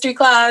was in history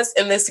class,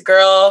 and this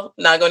girl,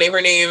 not going to name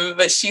her name,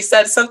 but she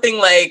said something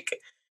like,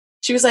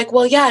 she was like,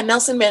 well, yeah,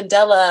 Nelson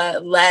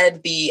Mandela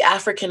led the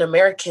African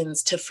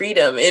Americans to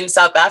freedom in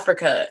South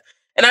Africa.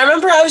 And I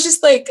remember I was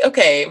just like,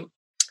 okay,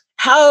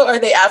 how are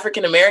they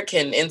African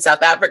American in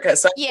South Africa?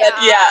 So I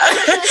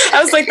said,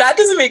 I was like, that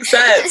doesn't make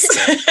sense.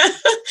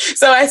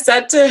 So I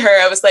said to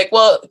her, I was like,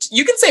 well,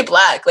 you can say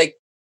Black, like,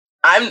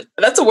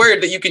 that's a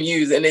word that you can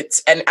use, and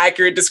it's an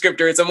accurate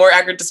descriptor. It's a more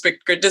accurate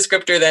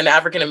descriptor than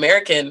African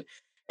American.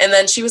 And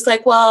then she was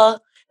like,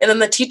 well, and then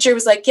the teacher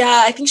was like,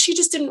 yeah, I think she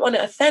just didn't want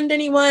to offend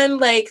anyone,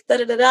 like da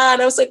da da da.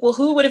 And I was like, well,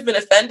 who would have been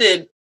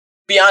offended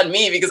beyond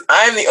me? Because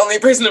I'm the only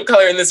person of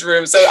color in this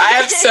room. So I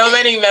have so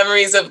many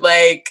memories of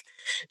like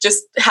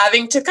just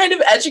having to kind of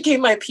educate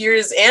my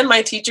peers and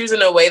my teachers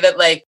in a way that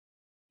like,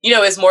 you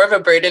know, is more of a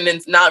burden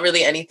and not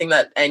really anything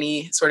that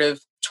any sort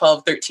of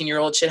 12,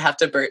 13-year-old should have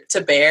to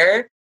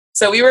bear.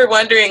 So we were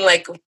wondering,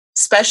 like,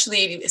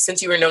 especially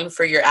since you were known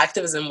for your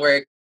activism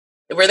work,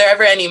 were there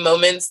ever any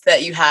moments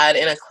that you had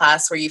in a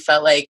class where you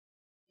felt like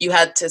you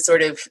had to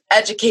sort of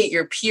educate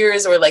your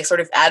peers or like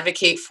sort of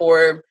advocate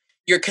for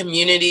your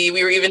community?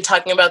 We were even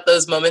talking about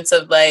those moments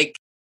of like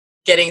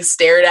getting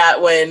stared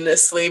at when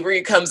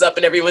slavery comes up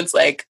and everyone's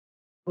like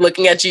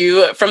looking at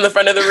you from the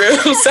front of the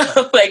room.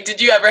 So like, did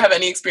you ever have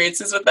any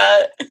experiences with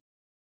that?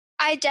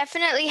 I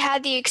definitely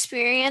had the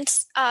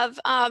experience of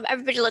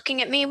everybody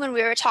looking at me when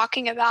we were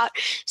talking about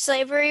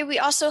slavery. We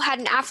also had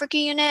an Africa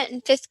unit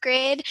in 5th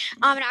grade,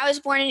 and I was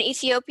born in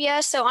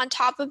Ethiopia. So on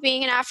top of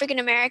being an African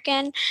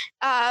American,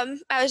 I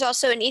was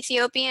also an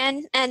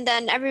Ethiopian. And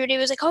then everybody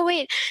was like, "Oh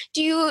wait,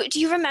 do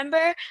you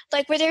remember?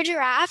 Like, were there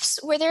giraffes?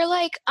 Were there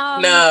like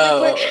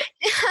no?"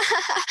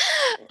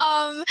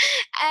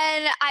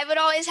 And I would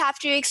always have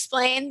to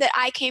explain that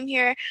I came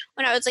here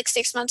when I was like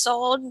 6 months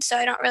old, so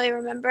I don't really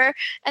remember.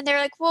 And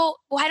they're like, well,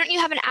 why don't you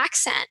have an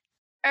accent?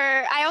 Or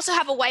I also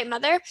have a white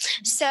mother.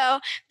 So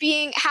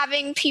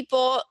having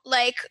people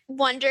like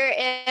wonder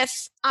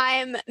if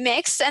I'm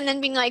mixed and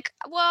then being like,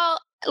 well,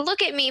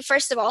 look at me,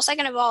 first of all.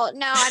 Second of all,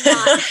 no, I'm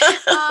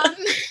not.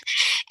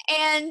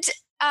 And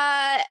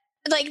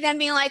like them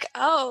being like,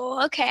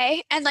 oh,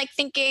 okay. And like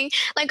thinking,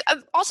 like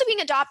also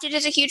being adopted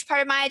is a huge part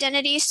of my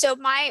identity. So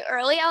my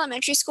early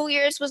elementary school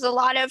years was a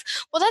lot of,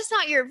 well, that's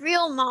not your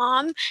real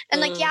mom. And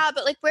like, yeah,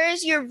 but like,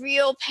 where's your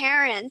real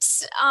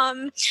parents?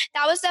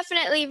 That was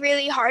definitely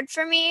really hard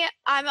for me.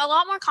 I'm a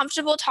lot more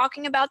comfortable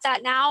talking about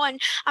that now. And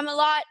I'm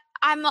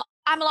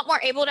I'm a lot more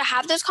able to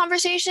have those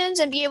conversations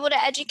and be able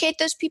to educate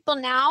those people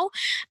now.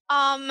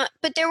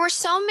 But there were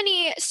so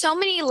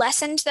many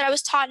lessons that I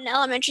was taught in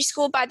elementary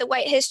school by the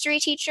white history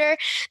teacher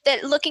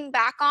that looking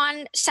back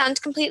on sounds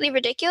completely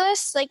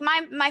ridiculous. Like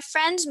my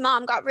friend's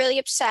mom got really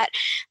upset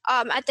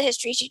at the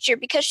history teacher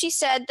because she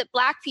said that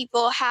Black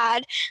people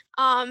had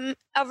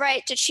a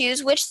right to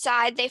choose which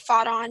side they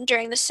fought on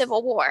during the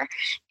Civil War.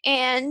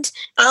 And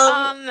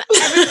all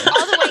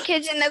the white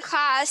kids in the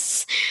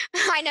class,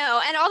 I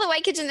know, and all the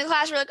white kids in the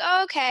class were like,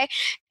 oh, okay.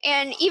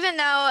 And even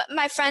though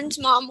my friend's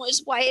mom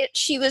was white,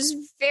 she was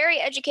very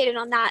educated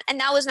on that. And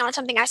that was not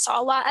something I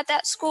saw a lot at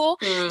that school.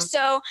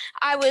 So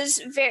I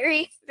was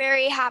very,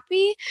 very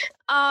happy.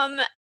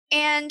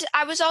 And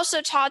I was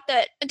also taught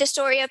that the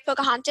story of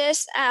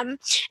Pocahontas, and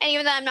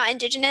even though I'm not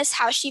Indigenous,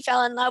 how she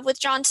fell in love with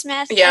John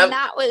Smith. Yep. And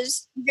that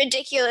was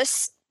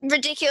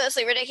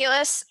ridiculously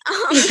ridiculous.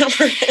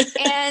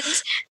 And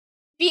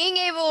being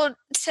able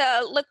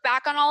to look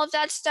back on all of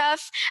that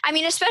stuff, I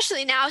mean,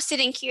 especially now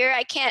sitting here,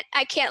 I can't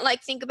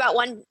like think about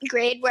one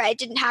grade where I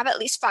didn't have at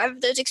least 5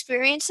 of those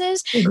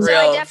experiences. So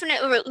I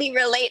definitely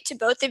relate to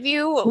both of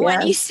you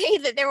when you say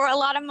that there were a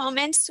lot of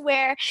moments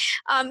where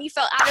you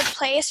felt out of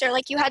place or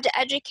like you had to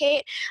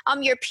educate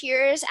your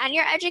peers and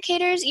your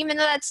educators, even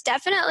though that's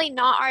definitely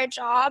not our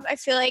job. I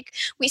feel like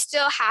we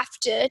still have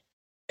to.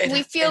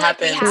 We feel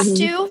like we have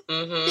to.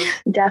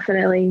 Mm-hmm.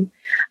 Definitely.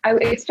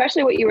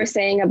 Especially what you were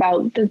saying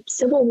about the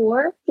Civil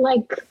War,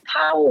 like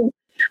how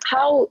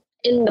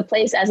in the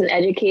place as an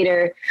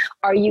educator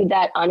are you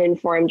that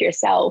uninformed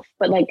yourself?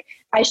 But like,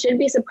 I should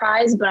be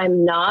surprised, but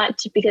I'm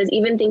not, because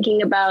even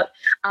thinking about,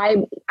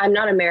 I'm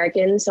not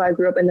American, so I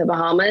grew up in the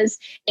Bahamas,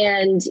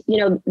 and, you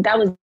know, that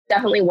was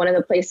definitely one of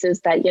the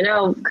places that, you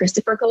know,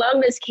 Christopher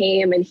Columbus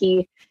came and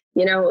he,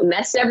 you know,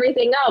 messed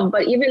everything up.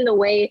 But even the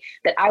way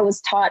that I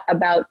was taught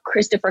about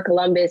Christopher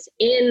Columbus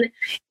in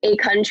a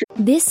country.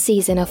 This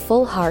season, a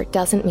full heart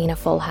doesn't mean a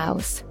full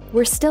house.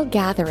 We're still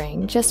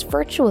gathering, just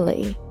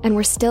virtually, and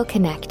we're still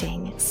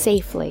connecting,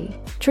 safely.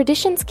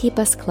 Traditions keep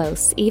us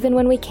close, even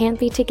when we can't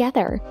be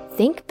together.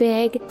 Think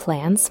big,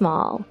 plan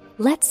small.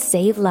 Let's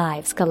save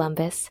lives,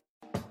 Columbus.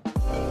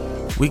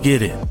 We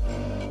get it.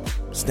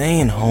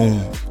 Staying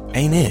home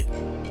ain't it.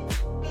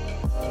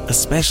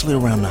 Especially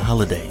around the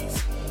holidays.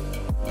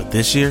 But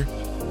this year,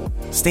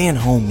 staying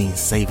home means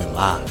saving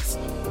lives.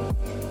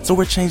 So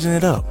we're changing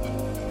it up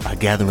by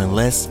gathering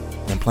less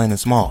and planning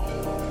small.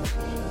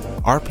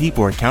 Our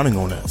people are counting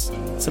on us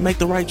to make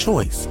the right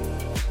choice.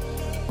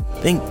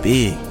 Think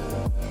big,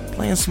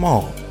 plan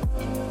small.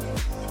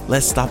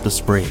 Let's stop the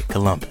spread,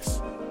 Columbus.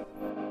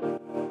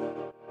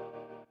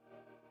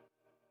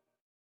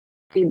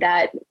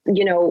 That,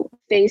 you know,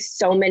 faced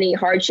so many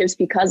hardships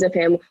because of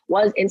him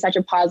was in such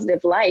a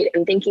positive light.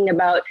 And thinking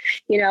about,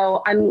 you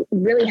know, I'm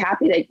really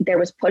happy that there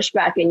was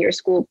pushback in your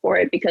school for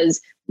it,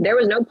 because there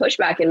was no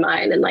pushback in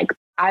mine. And like,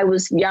 I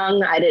was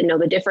young, I didn't know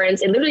the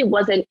difference. It literally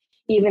wasn't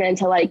even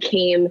until I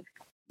came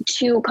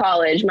to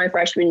college my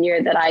freshman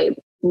year that I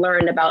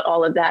learned about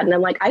all of that. And I'm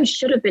like, I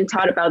should have been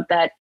taught about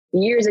that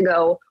years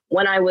ago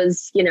when I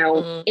was, you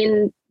know,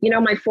 in, you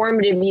know, my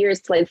formative years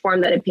to like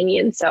form that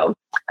opinion. So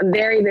I'm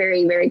very,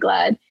 very, very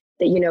glad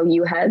that, you know,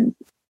 you had,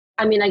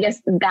 I mean, I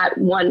guess that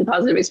one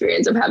positive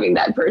experience of having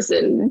that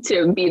person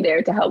to be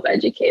there to help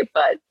educate.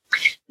 But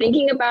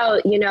thinking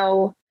about, you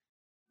know,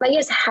 I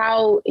guess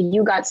how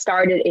you got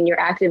started in your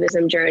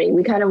activism journey,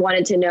 we kind of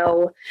wanted to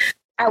know,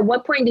 at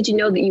what point did you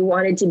know that you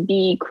wanted to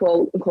be,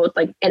 quote unquote,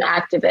 like an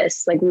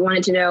activist? Like, we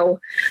wanted to know,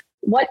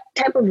 what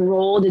type of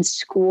role did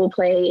school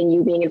play in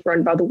you being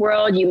informed about the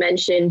world? You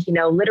mentioned, you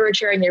know,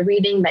 literature and your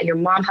reading, that your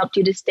mom helped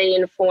you to stay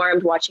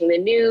informed, watching the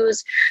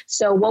news.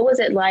 So what was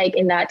it like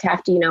in that to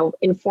have to, you know,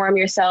 inform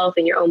yourself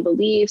and your own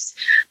beliefs,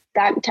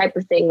 that type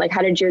of thing? Like,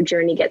 how did your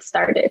journey get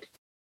started?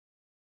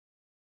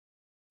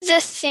 The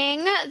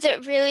thing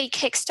that really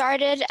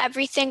kickstarted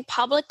everything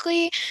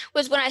publicly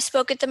was when I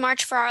spoke at the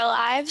March for Our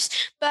Lives.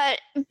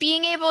 But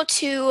being able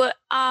to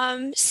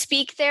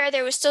speak there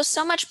was still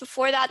so much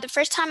before that. The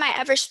first time I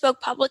ever spoke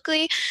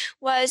publicly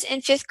was in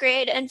 5th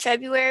grade in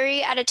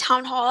February at a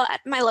town hall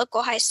at my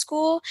local high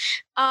school,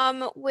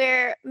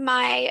 where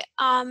my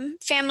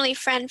family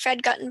friend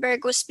Fred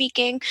Guttenberg was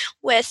speaking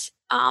with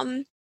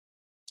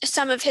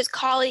some of his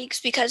colleagues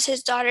because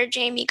his daughter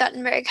Jamie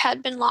Guttenberg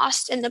had been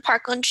lost in the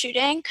Parkland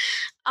shooting.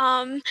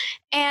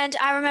 And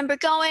I remember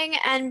going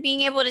and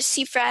being able to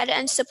see Fred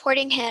and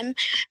supporting him.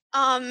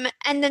 And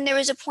then there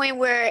was a point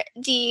where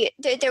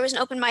there was an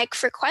open mic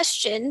for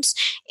questions,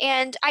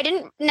 and I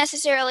didn't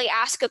necessarily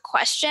ask a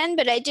question,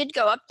 but I did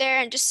go up there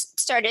and just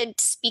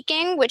started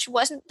speaking, which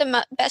wasn't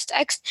the best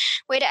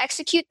way to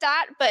execute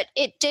that, but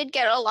it did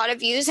get a lot of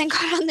views and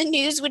got on the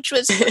news, which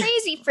was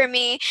crazy for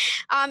me.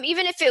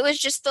 Even if it was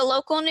just the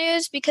local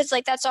news, because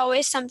like that's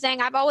always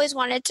something I've always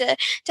wanted to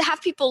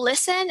have people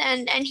listen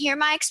and hear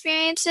my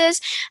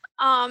experiences.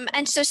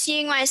 And so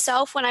seeing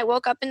myself when I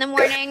woke up in the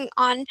morning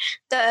on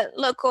the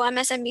local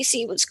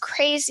MSNBC was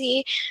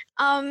crazy.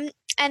 And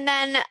And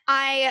then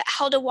I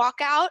held a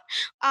walkout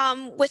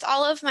with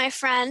all of my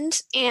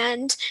friends,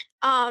 and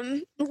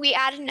we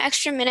added an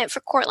extra minute for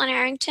Cortland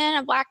Arrington,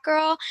 a Black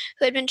girl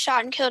who had been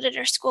shot and killed at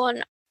her school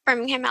in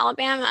Birmingham,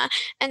 Alabama,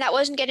 and that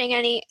wasn't getting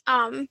any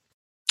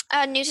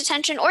news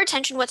attention or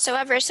attention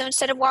whatsoever. So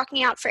instead of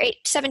walking out for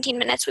 17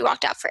 minutes, we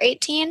walked out for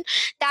 18.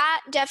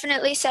 That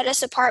definitely set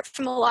us apart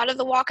from a lot of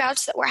the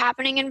walkouts that were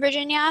happening in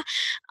Virginia.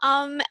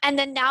 And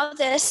then Now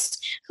This,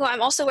 who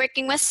I'm also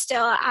working with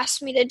still,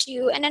 asked me to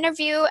do an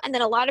interview, and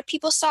then a lot of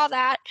people saw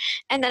that,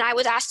 and then I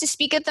was asked to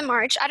speak at the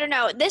march. I don't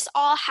know. This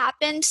all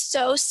happened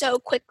so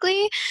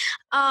quickly.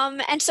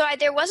 And so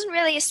there wasn't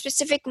really a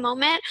specific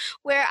moment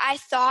where I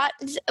thought,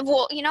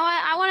 well, you know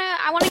what,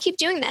 I want to keep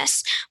doing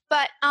this.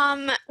 But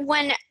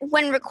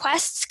when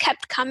requests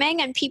kept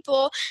coming and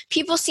people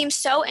seemed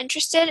so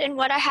interested in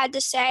what I had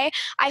to say,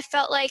 I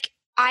felt like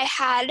I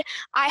had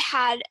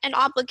an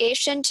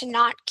obligation to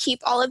not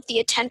keep all of the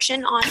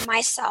attention on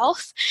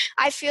myself.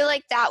 I feel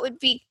like that would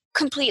be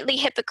completely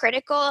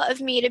hypocritical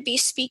of me to be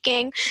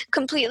speaking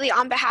completely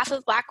on behalf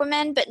of Black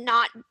women, but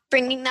not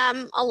bringing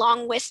them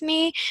along with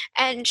me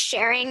and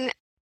sharing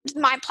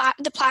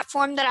the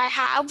platform that I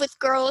have with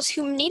girls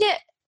who need it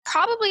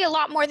probably a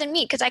lot more than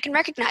me, because I can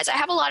recognize I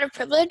have a lot of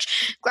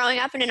privilege growing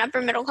up in an upper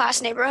middle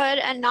class neighborhood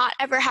and not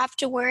ever have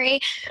to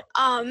worry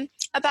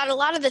about a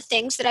lot of the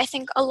things that I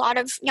think a lot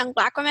of young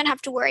Black women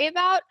have to worry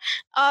about.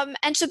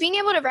 And so being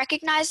able to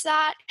recognize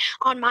that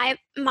on my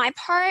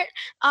part,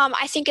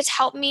 I think it's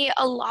helped me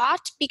a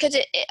lot, because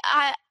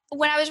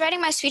when I was writing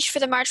my speech for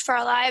the March for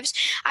Our Lives,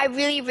 I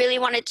really, really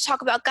wanted to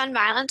talk about gun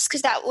violence,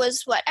 because that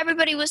was what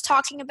everybody was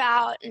talking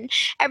about, and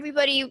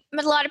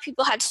a lot of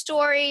people had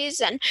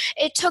stories, and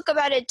it took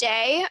about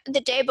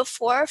the day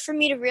before, for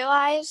me to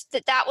realize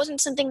that that wasn't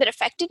something that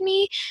affected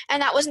me,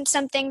 and that wasn't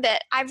something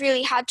that I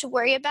really had to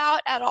worry about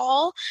at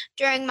all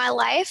during my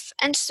life.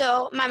 And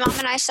so my mom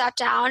and I sat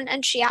down,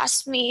 and she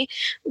asked me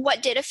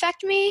what did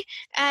affect me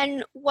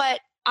and what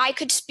I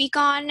could speak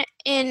on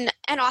in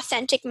an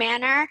authentic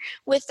manner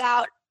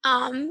without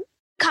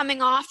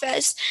coming off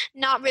as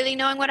not really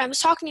knowing what I was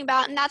talking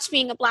about, and that's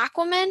being a Black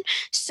woman.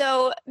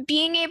 So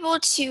being able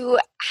to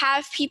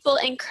have people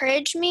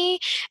encourage me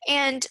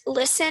and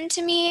listen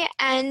to me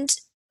and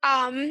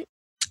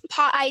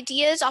pot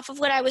ideas off of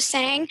what I was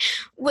saying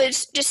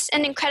was just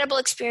an incredible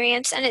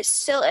experience, and it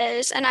still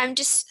is. And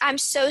I'm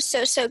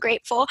so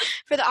grateful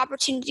for the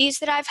opportunities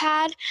that I've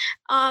had,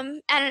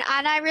 and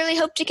I really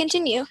hope to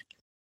continue.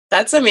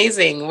 That's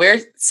amazing.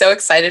 We're so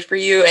excited for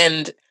you.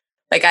 And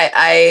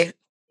I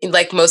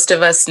like most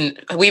of us,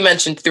 we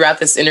mentioned throughout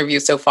this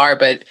interview so far,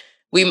 but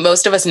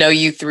most of us know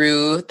you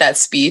through that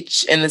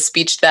speech, and the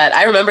speech that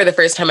I remember the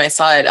first time I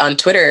saw it on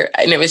Twitter,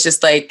 and it was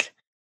just like,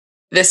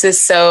 this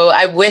is so,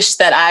 I wish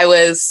that I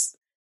was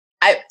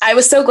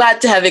so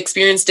glad to have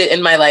experienced it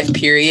in my life,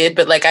 period.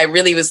 But like, I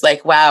really was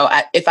like, wow,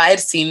 if I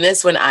had seen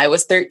this when I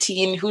was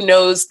 13, who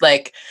knows,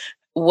 like,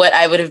 what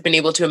I would have been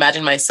able to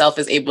imagine myself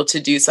as able to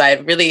do. So I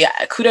really,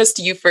 kudos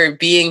to you for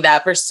being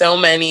that for so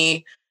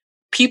many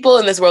people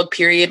in this world,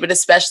 period, but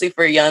especially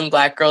for young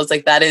Black girls.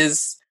 Like, that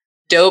is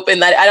dope.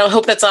 And that, I don't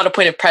hope that's not a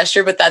point of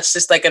pressure, but that's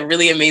just like a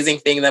really amazing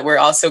thing that we're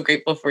all so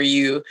grateful for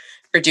you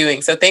for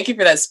doing. So thank you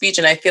for that speech.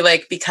 And I feel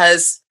like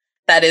because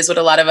that is what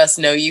a lot of us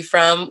know you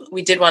from,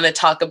 we did want to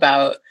talk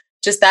about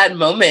just that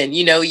moment.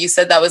 You know, you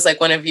said that was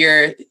like one of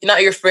your,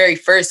 not your very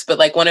first, but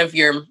like one of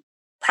your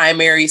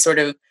primary sort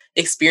of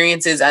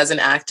experiences as an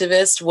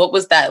activist. What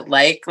was that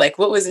like? Like,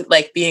 what was it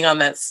like being on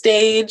that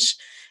stage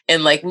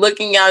and like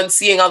looking out and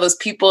seeing all those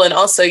people, and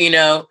also, you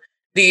know,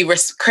 the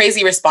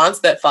crazy response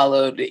that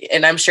followed?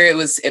 And I'm sure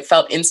it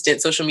felt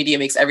instant. Social media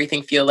makes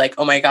everything feel like,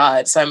 oh my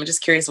God. So I'm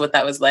just curious what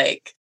that was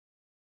like.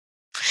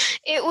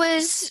 It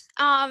was,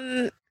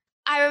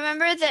 I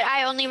remember that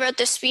I only wrote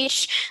the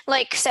speech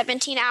like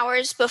 17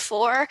 hours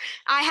before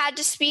I had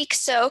to speak.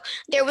 So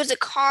there was a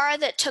car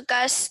that took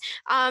us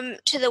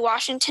to the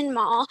Washington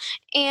Mall.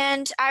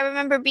 And I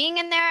remember being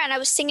in there, and I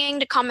was singing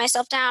to calm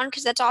myself down,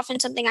 because that's often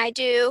something I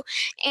do.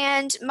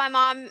 And my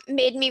mom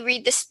made me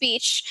read the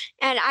speech,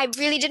 and I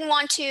really didn't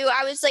want to.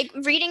 I was like,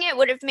 reading it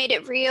would have made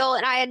it real.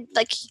 And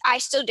I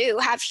still do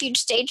have huge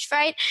stage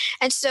fright.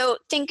 And so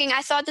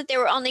I thought that there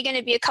were only going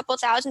to be a couple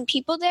thousand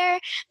people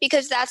there,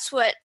 because that's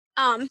what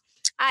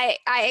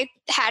I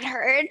had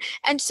heard.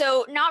 And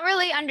so not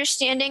really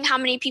understanding how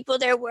many people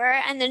there were,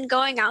 and then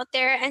going out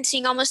there and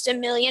seeing almost 1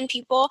 million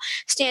people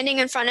standing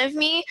in front of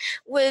me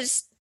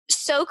was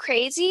so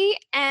crazy.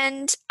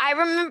 And I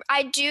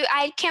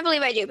can't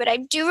believe I do, but I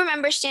do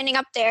remember standing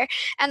up there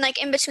and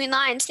like in between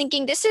lines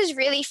thinking, this is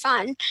really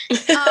fun.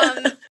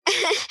 And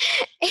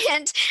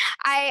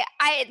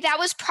that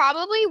was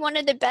probably one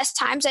of the best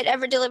times I'd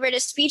ever delivered a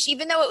speech,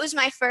 even though it was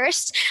my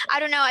first. I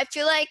don't know. I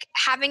feel like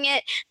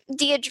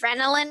the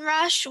adrenaline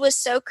rush was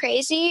so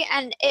crazy,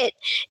 and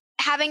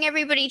having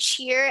everybody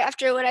cheer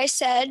after what I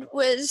said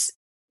was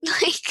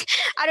like,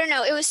 I don't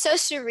know, it was so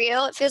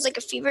surreal. It feels like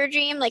a fever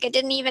dream, like it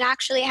didn't even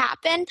actually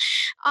happen.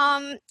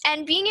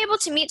 And being able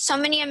to meet so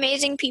many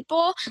amazing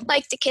people,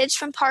 like the kids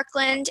from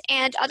Parkland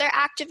and other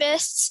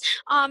activists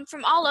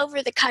from all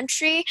over the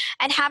country,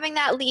 and having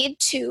that lead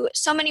to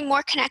so many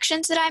more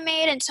connections that I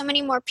made and so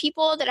many more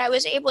people that I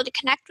was able to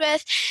connect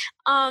with.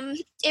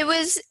 It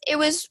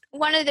was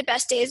one of the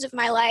best days of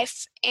my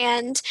life,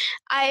 and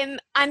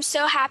I'm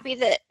so happy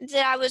that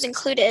I was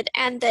included,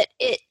 and that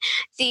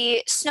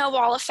the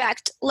snowball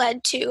effect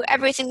led to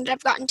everything that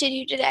I've gotten to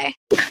do today.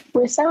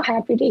 We're so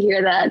happy to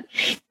hear that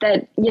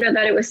that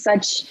it was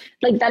such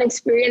like that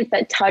experience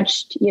that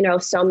touched,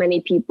 so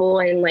many people,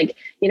 and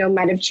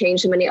might have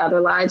changed so many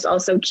other lives,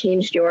 also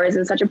changed yours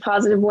in such a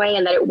positive way,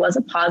 and that it was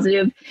a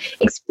positive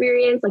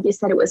experience. Like you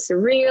said, it was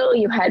surreal,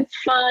 you had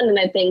fun, and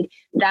I think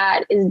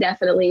that is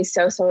definitely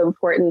so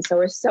important. So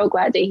we're so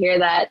glad to hear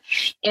that.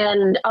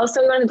 And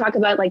also we wanted to talk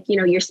about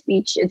your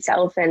speech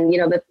itself, and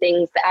the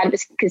things, the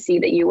advocacy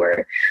that you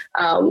were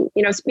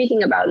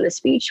speaking about in the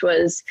speech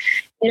was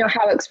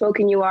how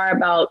outspoken you are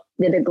about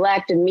the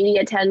neglect of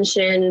media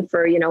attention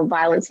for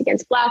violence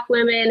against Black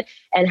women,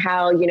 and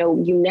how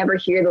you never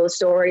hear those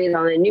stories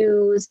on the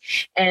news.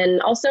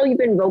 And also you've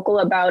been vocal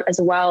about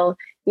as well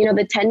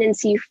the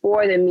tendency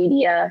for the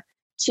media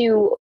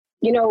to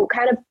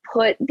kind of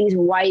put these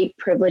white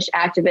privileged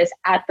activists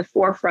at the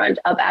forefront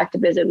of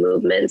activism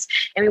movements.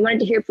 And we wanted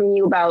to hear from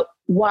you about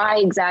why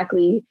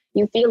exactly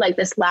you feel like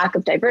this lack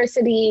of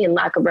diversity and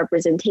lack of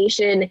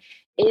representation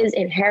is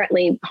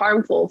inherently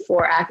harmful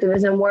for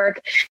activism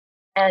work.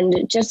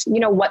 And just,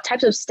 what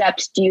types of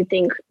steps do you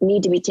think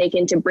need to be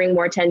taken to bring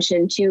more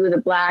attention to the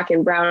Black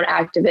and brown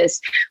activists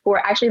who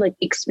are actually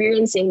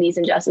experiencing these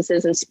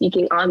injustices and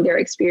speaking on their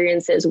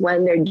experiences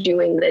when they're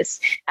doing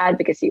this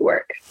advocacy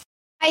work?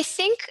 I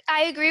think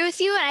I agree with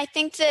you, and I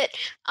think that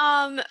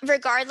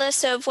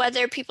regardless of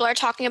whether people are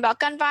talking about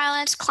gun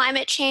violence,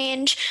 climate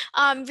change,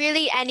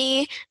 really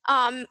any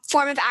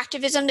form of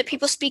activism that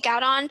people speak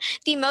out on,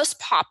 the most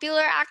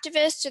popular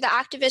activists, or the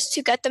activists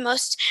who get the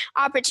most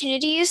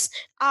opportunities,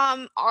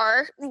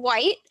 are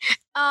white.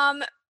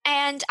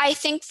 And I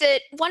think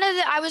that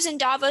I was in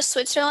Davos,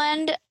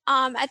 Switzerland,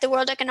 at the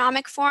World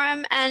Economic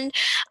Forum, and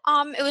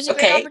it was a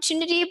great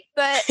opportunity,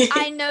 but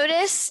I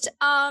noticed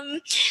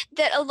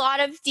that a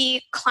lot of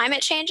the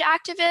climate change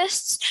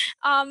activists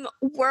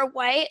were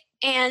white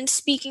and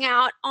speaking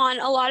out on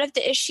a lot of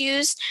the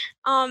issues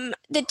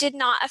that did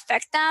not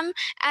affect them.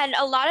 And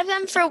a lot of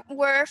them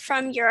were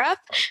from Europe.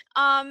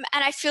 And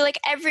I feel like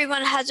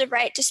everyone has a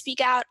right to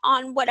speak out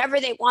on whatever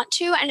they want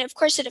to. And of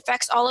course, it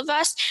affects all of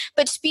us.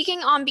 But speaking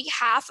on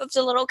behalf of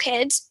the little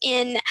kids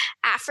in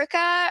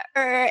Africa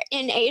or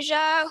in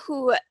Asia,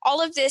 who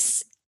all of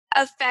this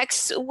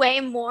affects way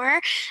more,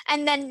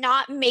 and then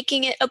not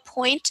making it a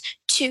point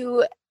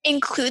to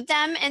include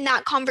them in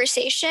that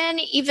conversation,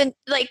 even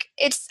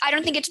I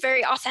don't think it's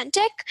very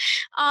authentic.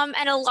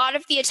 And a lot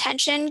of the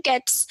attention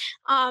gets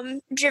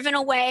driven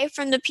away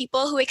from the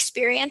people who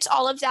experience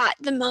all of that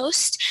the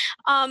most.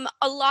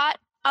 A lot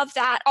of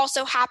that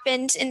also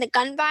happens in the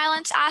gun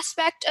violence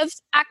aspect of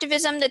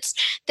activism that's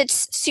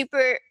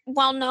super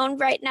well known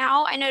right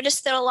now. I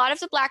noticed that a lot of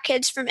the Black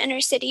kids from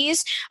inner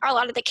cities are a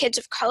lot of the kids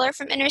of color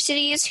from inner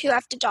cities who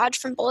have to dodge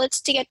from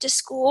bullets to get to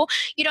school.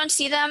 You don't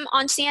see them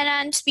on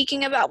CNN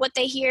speaking about what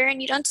they hear,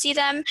 and you don't see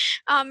them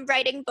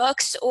writing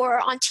books or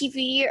on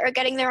TV or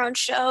getting their own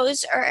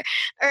shows or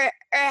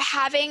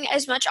having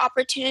as much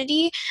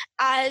opportunity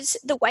as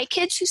the white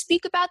kids who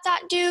speak about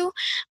that do.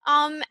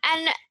 And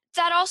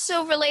that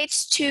also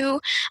relates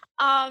to,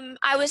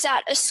 I was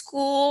at a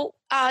school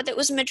that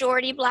was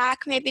majority Black.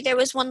 Maybe there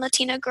was one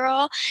Latina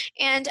girl,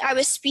 and I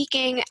was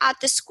speaking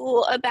at the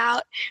school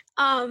about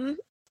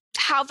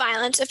how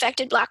violence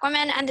affected Black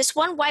women. And this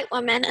one white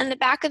woman in the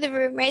back of the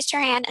room raised her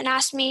hand and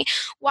asked me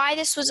why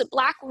this was a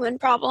Black woman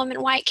problem,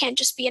 and why it can't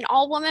just be an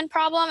all woman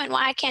problem, and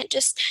why I can't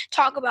just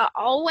talk about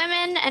all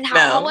women and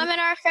how all women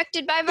are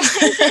affected by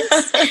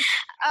violence.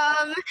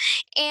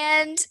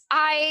 And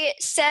I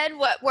said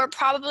what we're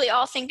probably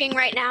all thinking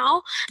right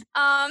now.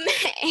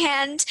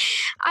 And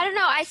I don't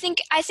know, I think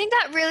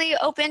that really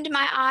opened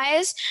my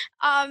eyes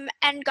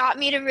and got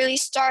me to really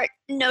start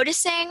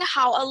noticing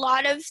how a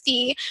lot of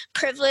the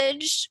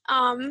privileged,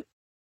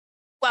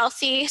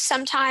 wealthy,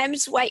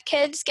 sometimes white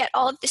kids get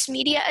all of this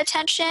media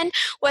attention,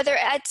 whether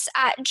it's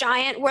at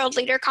giant world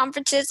leader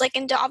conferences like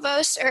in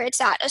Davos, or it's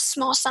at a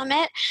small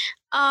summit.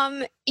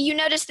 You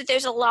notice that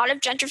there's a lot of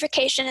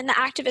gentrification in the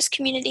activist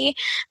community.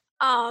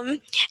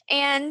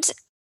 And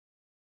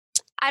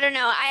I don't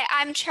know,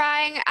 I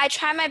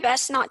try my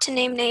best not to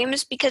name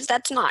names, because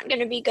that's not going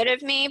to be good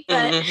of me,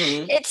 but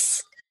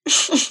it's,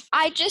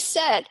 I just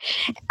said,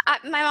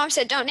 my mom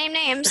said, don't name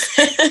names.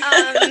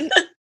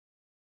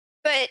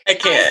 But I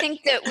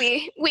think that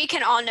we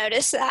can all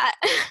notice that.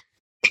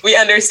 We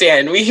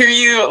understand. We hear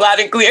you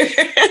loud and clear.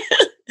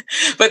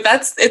 But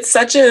it's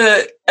such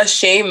a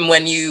shame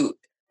when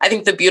I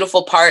think the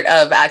beautiful part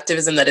of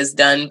activism that is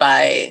done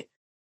by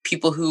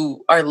people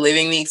who are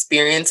living the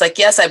experience,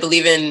 yes, I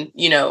believe in,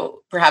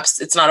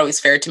 perhaps it's not always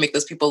fair to make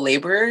those people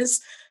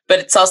laborers, but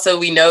it's also,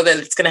 we know that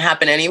it's going to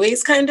happen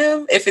anyways, kind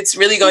of. If it's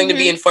really going to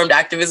be informed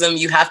activism,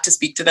 you have to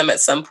speak to them at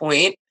some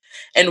point.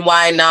 And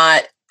why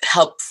not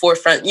help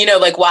forefront,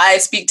 like why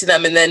speak to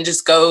them and then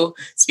just go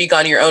speak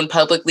on your own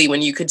publicly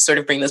when you could sort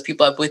of bring those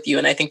people up with you.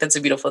 And I think that's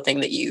a beautiful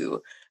thing that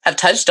you have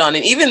touched on.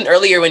 And even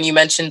earlier when you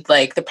mentioned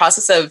like the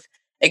process of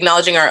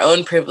acknowledging our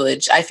own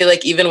privilege, I feel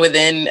like even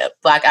within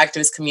Black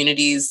activist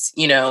communities,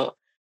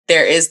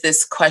 there is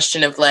this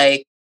question of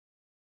like,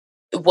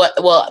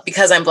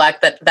 because I'm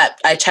Black, that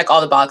I check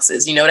all the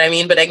boxes, you know what I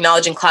mean? But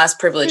acknowledging class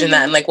privilege and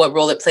that, and like what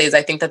role it plays,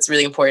 I think that's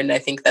really important. I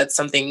think that's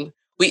something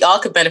we all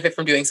could benefit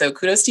from doing. So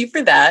kudos to you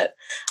for that.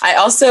 I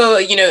also,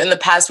 in the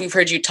past, we've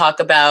heard you talk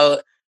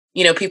about,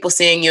 people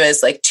seeing you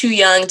as like too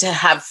young to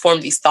have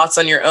formed these thoughts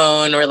on your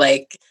own, or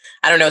like,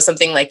 I don't know,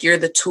 something like you're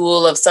the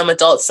tool of some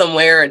adult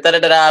somewhere,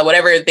 or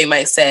whatever they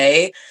might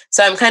say.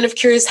 So I'm kind of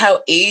curious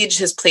how age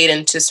has played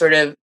into sort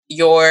of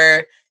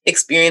your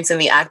experience in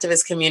the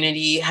activist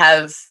community.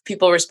 Have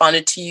people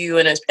responded to you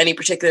in any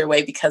particular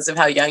way because of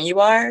how young you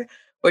are?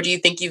 Or do you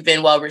think you've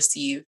been well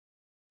received?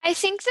 I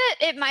think that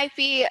it might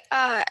be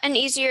an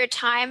easier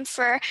time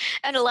for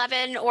an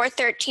 11 or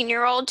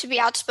 13-year-old to be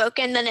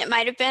outspoken than it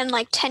might have been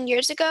like 10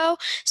 years ago.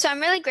 So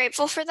I'm really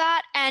grateful for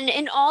that. And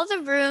in all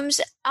the rooms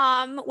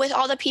with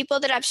all the people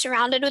that I've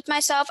surrounded with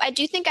myself, I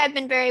do think I've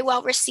been very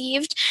well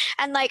received.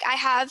 And like I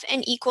have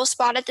an equal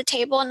spot at the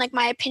table and like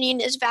my opinion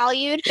is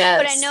valued. Yes.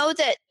 But I know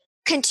that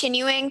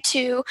continuing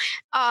to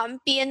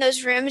be in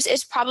those rooms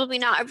is probably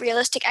not a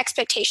realistic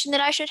expectation that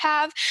I should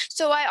have.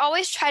 So I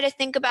always try to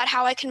think about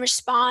how I can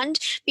respond,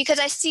 because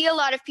I see a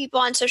lot of people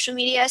on social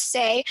media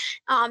say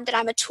that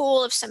I'm a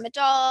tool of some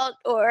adult,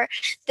 or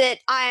that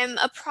I'm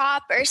a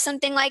prop or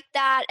something like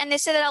that. And they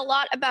say that a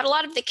lot about a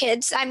lot of the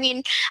kids. I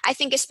mean, I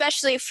think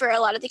especially for a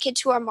lot of the kids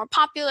who are more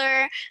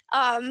popular,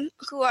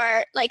 who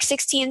are like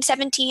 16,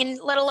 17,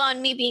 let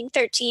alone me being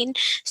 13.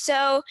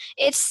 So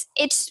it's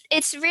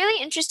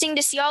really interesting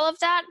to see all of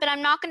that, but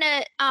I'm not going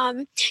to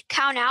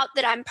count out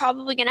that I'm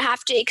probably going to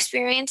have to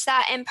experience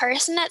that in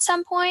person at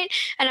some point,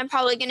 and I'm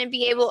probably going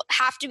to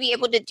have to be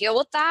able to deal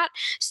with that.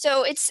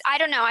 So I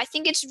don't know, I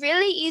think it's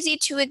really easy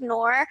to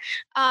ignore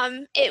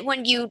it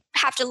when you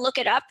have to look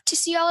it up to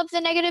see all of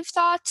the negative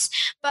thoughts,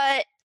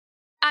 but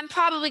I'm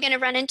probably going to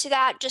run into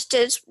that, just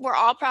as we're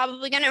all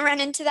probably going to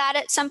run into that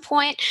at some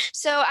point.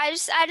 So I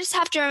just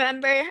have to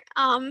remember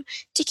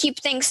to keep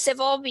things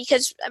civil,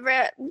 because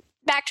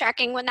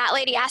backtracking, when that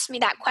lady asked me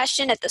that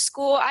question at the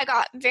school, I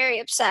got very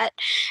upset.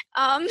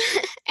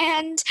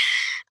 And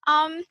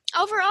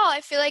overall,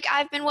 I feel like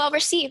I've been well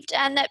received,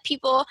 and that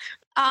people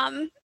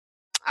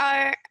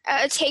are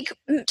take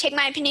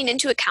my opinion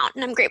into account,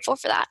 and I'm grateful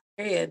for that.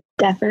 Period.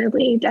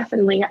 Definitely.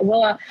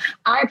 Well,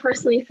 I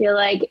personally feel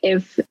like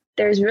if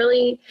there's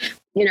really,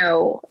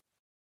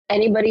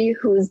 anybody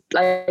who's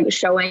like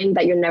showing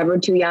that you're never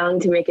too young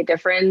to make a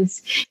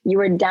difference, you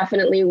are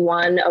definitely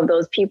one of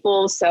those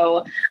people.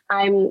 So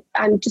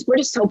we're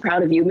just so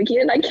proud of you, Mickey,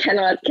 and I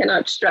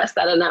cannot stress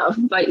that enough.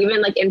 But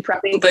even like in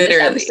prepping for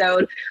this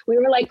episode, we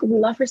were like, we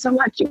love her so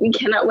much. We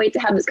cannot wait to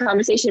have this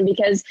conversation,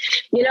 because,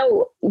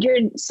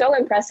 you're so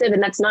impressive.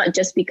 And that's not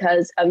just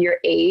because of your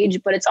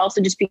age, but it's also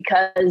just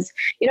because,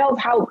 of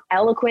how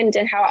eloquent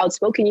and how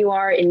outspoken you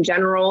are in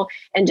general.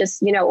 And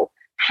just,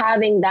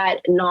 having that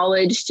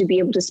knowledge to be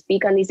able to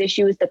speak on these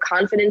issues, the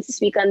confidence to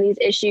speak on these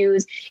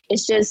issues,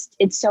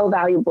 it's so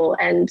valuable.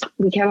 And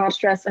we cannot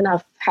stress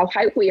enough how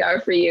hyped we are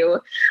for you.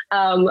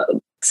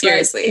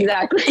 Seriously.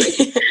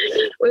 Exactly.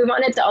 We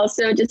wanted to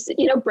also just,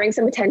 bring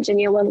some attention,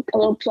 a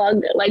little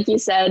plug, like you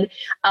said,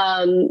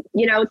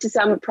 to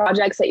some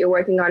projects that you're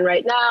working on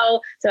right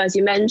now. So as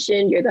you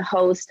mentioned, you're the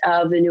host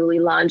of the newly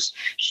launched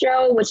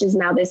show, which is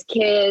Now This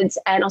Kids.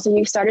 And also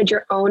you've started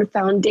your own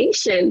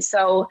foundation.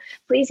 So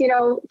please,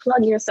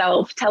 plug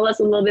yourself. Tell us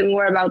a little bit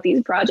more about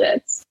these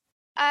projects.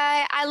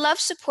 I love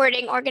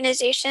supporting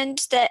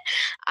organizations that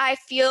I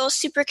feel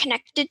super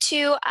connected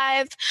to.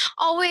 I've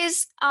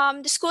always,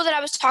 the school that I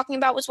was talking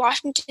about was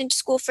Washington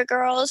School for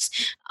Girls,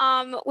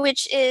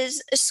 which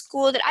is a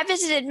school that I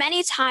visited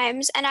many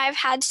times, and I've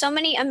had so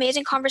many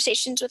amazing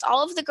conversations with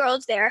all of the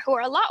girls there who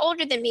are a lot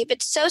older than me,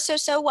 but so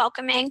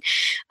welcoming.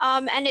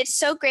 And it's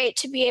so great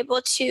to be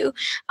able to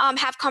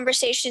have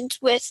conversations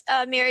with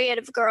a myriad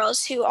of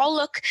girls who all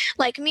look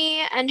like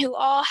me and who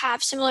all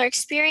have similar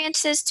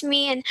experiences to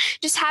me, and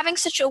just having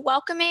such a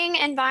welcoming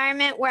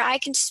environment where I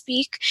can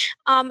speak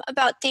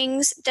about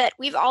things that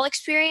we've all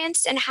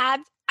experienced and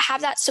have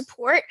that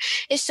support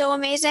is so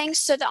amazing.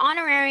 So the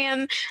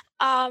honorarium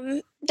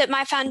that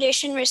my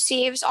foundation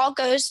receives all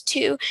goes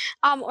to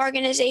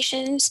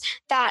organizations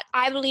that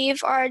I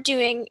believe are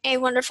doing a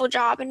wonderful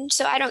job. And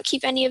so I don't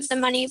keep any of the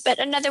money, but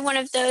another one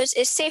of those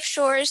is Safe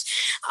Shores,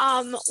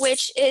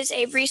 which is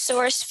a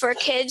resource for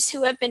kids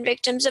who have been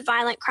victims of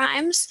violent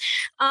crimes.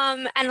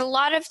 And a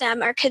lot of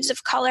them are kids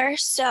of color.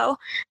 So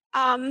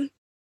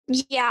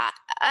yeah.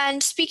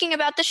 And speaking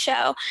about the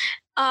show,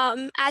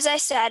 as I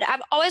said,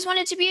 I've always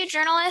wanted to be a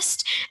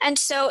journalist. And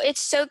so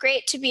it's so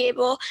great to be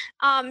able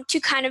to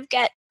kind of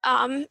get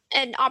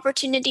an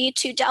opportunity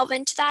to delve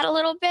into that a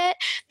little bit,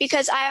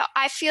 because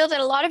I feel that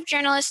a lot of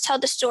journalists tell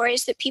the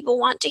stories that people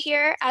want to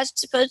hear as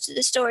opposed to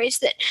the stories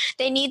that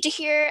they need to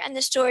hear, and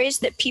the stories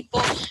that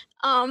people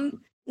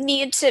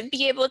need to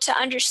be able to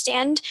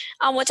understand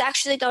what's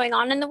actually going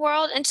on in the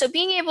world. And so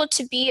being able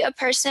to be a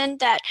person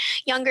that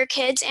younger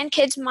kids and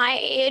kids my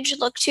age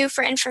look to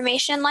for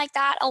information like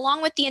that,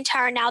 along with the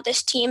entire Now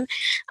This team,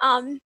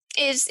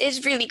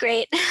 is really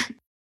great.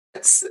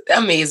 It's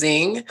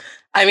amazing.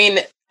 I mean,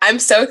 I'm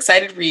so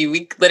excited for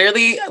you.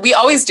 We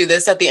always do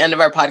this at the end of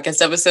our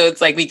podcast episodes.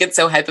 Like, we get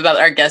so hype about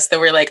our guests that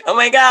we're like, oh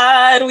my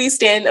God, we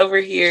stand over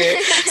here.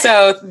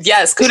 So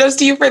yes, kudos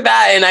to you for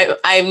that. And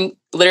I'm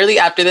literally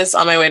after this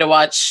on my way to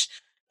watch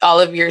all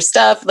of your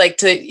stuff. Like,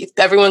 to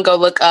everyone go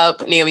look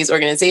up Naomi's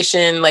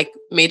organization, like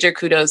major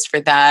kudos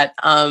for that.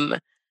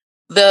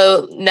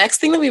 The next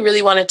thing that we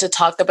really wanted to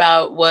talk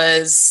about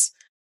was,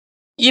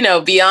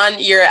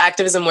 beyond your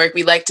activism work,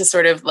 we like to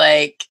sort of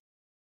like,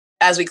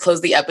 as we close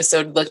the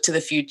episode, look to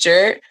the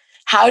future.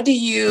 How do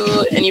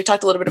you, and you've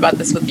talked a little bit about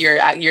this with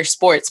your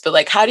sports, but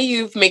like, how do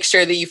you make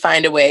sure that you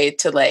find a way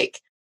to like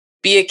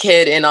be a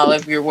kid in all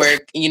of your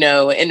work,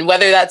 and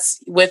whether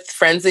that's with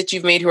friends that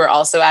you've made who are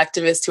also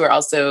activists, who are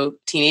also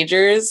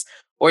teenagers,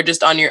 or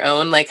just on your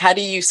own, like, how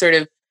do you sort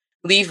of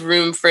leave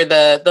room for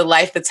the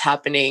life that's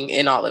happening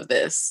in all of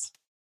this?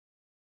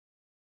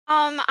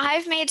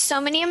 I've made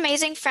so many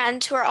amazing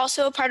friends who are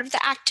also a part of the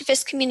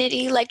activist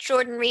community, like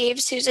Jordan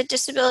Reeves, who's a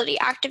disability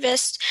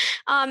activist,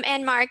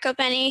 and Marco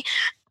Benny.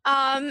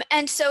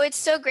 And so it's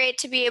so great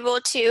to be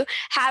able to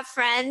have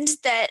friends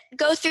that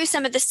go through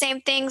some of the same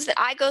things that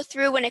I go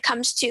through when it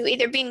comes to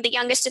either being the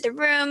youngest of the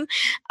room,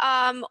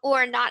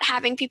 or not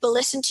having people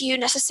listen to you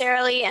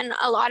necessarily in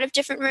a lot of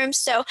different rooms.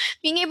 So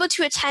being able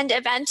to attend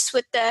events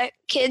with the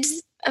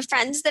kids of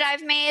friends that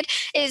I've made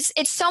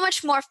it's so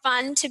much more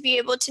fun to be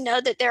able to know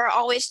that there are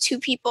always two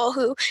people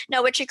who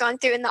know what you're going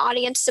through in the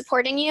audience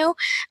supporting you.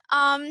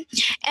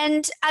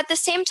 And at the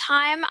same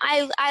time,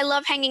 I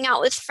love hanging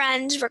out with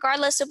friends,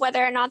 regardless of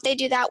whether or not they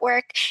do that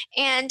work.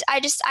 And I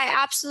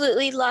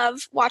absolutely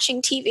love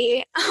watching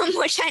TV,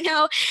 which I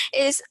know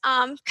is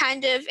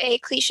kind of a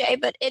cliche,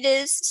 but it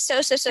is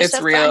so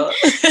real.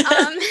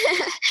 Fun.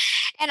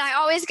 And I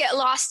always get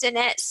lost in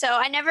it. So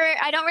I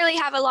don't really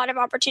have a lot of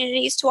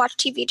opportunities to watch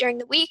TV during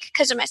the week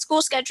because of my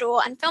school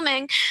schedule and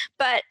filming.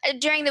 But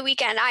during the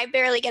weekend, I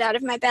barely get out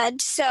of my bed.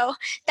 So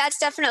that's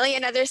definitely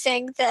another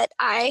thing that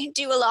I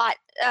do a lot,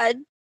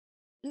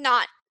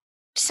 not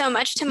so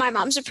much to my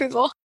mom's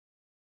approval.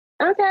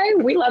 Okay,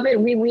 we love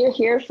it. We're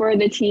here for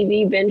the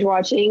TV binge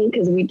watching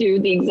because we do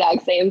the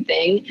exact same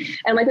thing.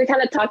 And like we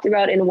kind of talked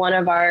about in one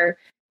of our,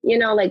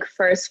 like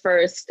first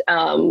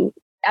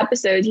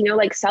episodes,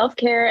 like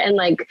self-care and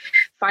like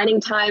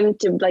finding time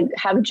to like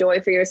have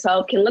joy for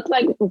yourself can look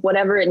like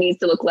whatever it needs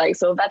to look like.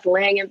 So if that's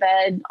laying in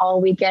bed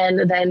all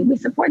weekend, then we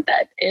support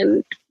that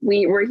and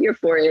we're here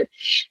for it.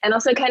 And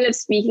also kind of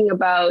speaking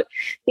about,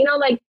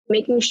 like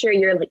making sure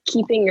you're like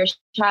keeping your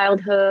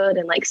childhood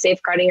and like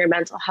safeguarding your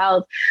mental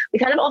health. We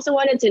kind of also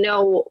wanted to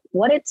know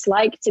what it's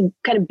like to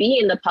kind of be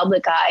in the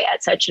public eye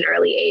at such an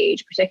early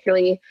age,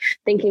 particularly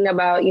thinking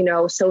about,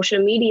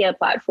 social media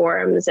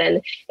platforms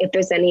and if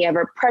there's any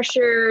ever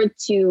pressure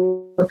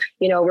to,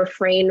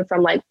 refrain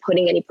from like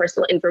putting any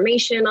personal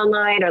information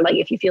online, or like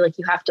if you feel like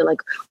you have to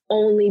like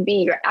only be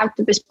your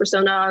activist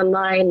persona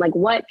online, like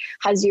what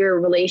has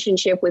your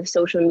relationship with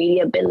social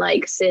media been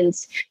like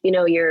since,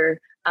 your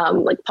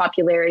like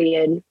popularity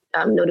and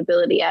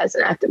notability as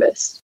an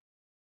activist?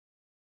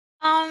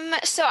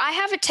 So I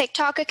have a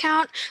TikTok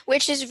account,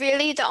 which is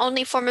really the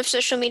only form of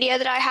social media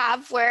that I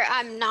have where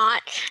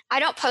I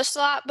don't post a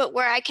lot, but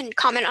where I can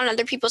comment on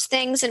other people's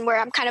things and where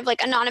I'm kind of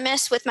like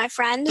anonymous with my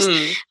friends.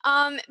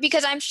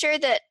 Because I'm sure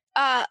that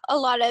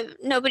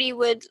nobody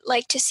would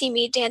like to see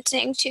me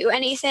dancing to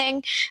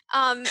anything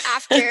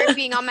after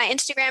being on my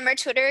Instagram or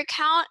Twitter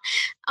account.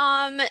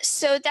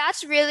 So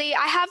that's really,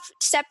 I have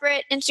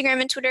separate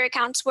Instagram and Twitter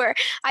accounts where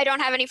I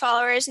don't have any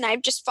followers and I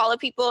just follow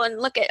people and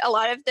look at a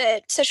lot of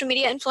the social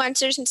media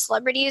influencers and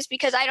celebrities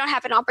because I don't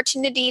have an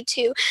opportunity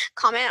to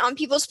comment on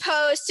people's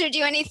posts or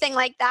do anything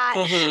like that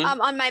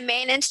on my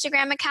main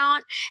Instagram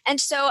account. And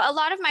so a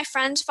lot of my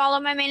friends follow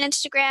my main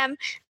Instagram.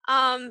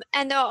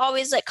 And they'll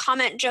always like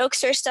comment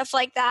jokes or stuff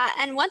like that.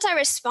 And once I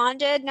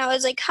responded and I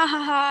was like, ha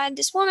ha ha. And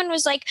this woman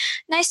was like,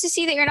 nice to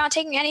see that you're not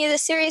taking any of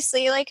this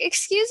seriously. Like,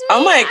 excuse me.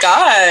 Oh my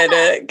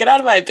God, get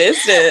out of my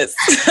business.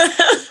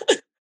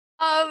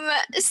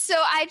 So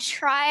I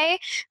try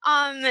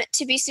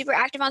to be super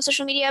active on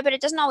social media, but it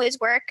doesn't always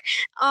work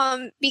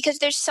because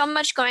there's so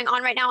much going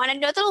on right now. And I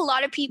know that a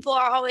lot of people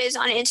are always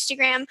on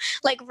Instagram,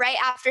 like right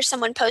after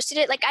someone posted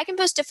it. Like I can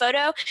post a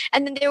photo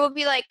and then there will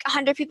be like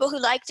 100 people who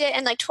liked it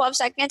in like 12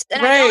 seconds.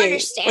 And I don't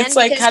understand. It's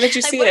like, how did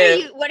you see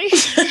it?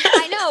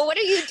 I know, what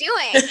are you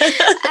doing?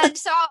 And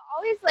so I'll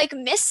always like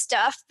miss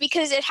stuff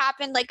because it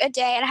happened like a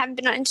day and I haven't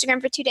been on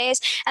Instagram for 2 days,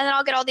 and then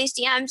I'll get all these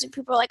DMs and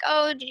people are like,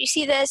 oh, did you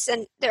see this?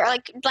 And they're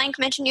like, blank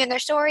mentioned you in their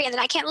story, and then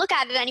I can't look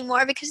at it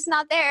anymore because it's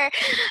not there.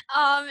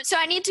 So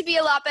I need to be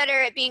a lot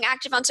better at being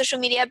active on social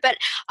media, but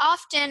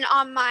often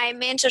on my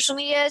main social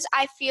medias,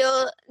 I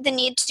feel the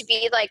need to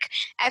be like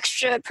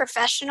extra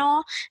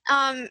professional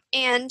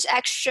and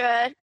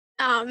extra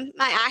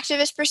my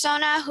activist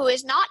persona, who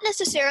is not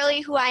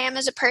necessarily who I am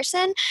as a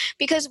person,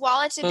 because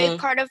while it's a big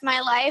part of my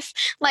life,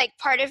 like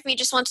part of me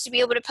just wants to be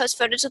able to post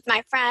photos with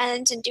my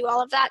friends and do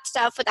all of that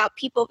stuff without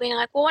people being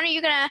like, well, when are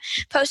you going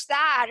to post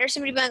that? Or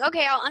somebody being like,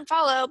 okay, I'll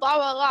unfollow, blah,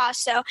 blah, blah.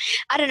 So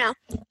I don't know.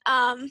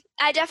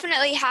 I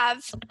definitely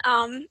have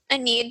a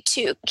need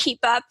to keep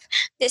up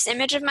this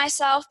image of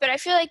myself, but I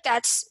feel like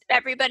that's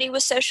everybody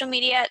with social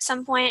media at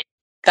some point.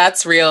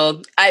 That's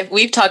real.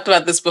 We've talked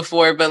about this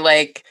before, but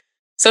like,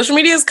 social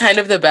media is kind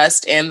of the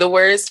best and the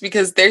worst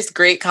because there's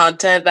great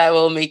content that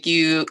will make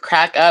you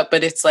crack up,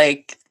 but it's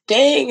like,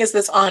 dang, is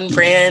this on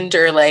brand?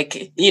 Or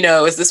like, you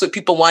know, is this what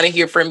people want to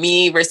hear from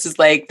me versus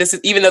like, this is,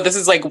 even though this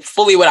is like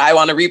fully what I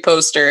want to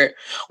repost or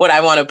what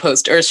I want to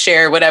post or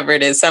share, whatever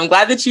it is. So I'm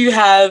glad that you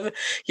have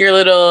your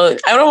little,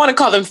 I don't want to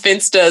call them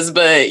Finstas,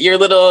 but your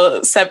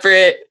little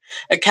separate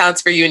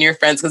accounts for you and your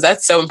friends, because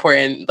that's so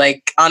important.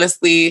 Like,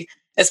 honestly,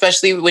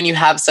 especially when you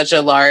have such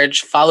a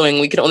large following,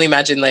 we can only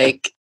imagine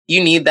like,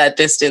 you need that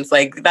distance.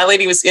 Like that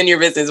lady was in your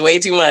business way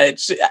too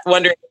much,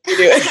 wondering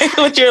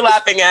what you're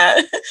laughing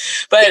at.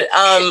 But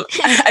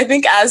I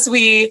think as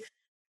we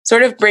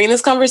sort of bring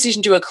this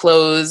conversation to a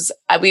close,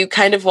 we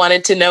kind of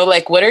wanted to know,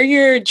 like, what are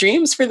your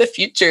dreams for the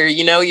future?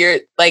 You know, you're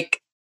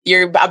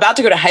about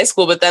to go to high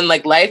school, but then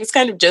like life is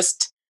kind of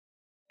just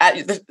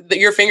at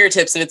your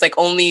fingertips, and it's like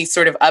only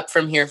sort of up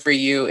from here for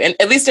you. And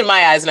at least in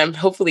my eyes, and I'm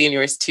hopefully in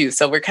yours too.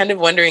 So we're kind of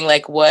wondering,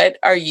 like, what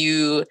are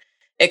you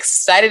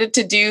excited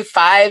to do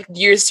 5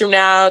 years from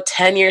now,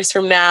 10 years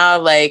from now?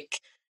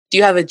 Like, do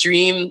you have a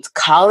dream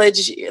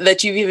college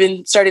that you've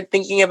even started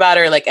thinking about,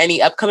 or like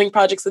any upcoming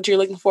projects that you're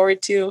looking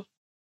forward to?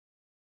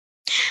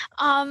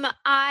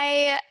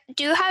 I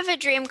do have a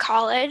dream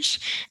college.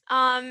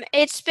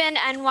 It's been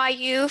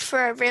NYU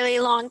for a really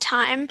long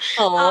time,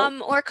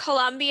 or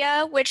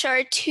Columbia, which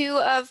are two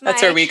of my.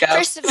 That's where we go.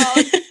 First of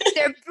all,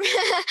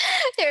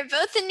 they're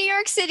both in New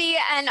York City,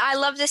 and I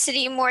love the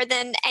city more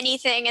than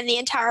anything in the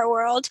entire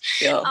world.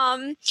 Yeah.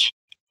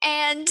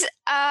 And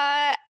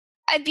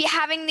I'd be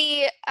having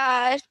the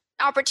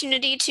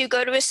opportunity to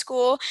go to a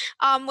school,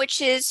 which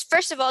is,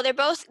 first of all, they're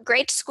both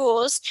great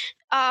schools.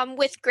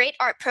 With great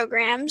art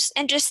programs,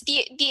 and just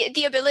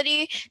the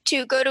ability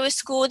to go to a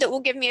school that will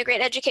give me a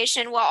great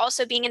education while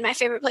also being in my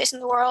favorite place in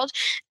the world.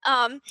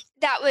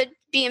 That would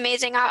be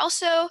amazing. I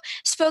also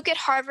spoke at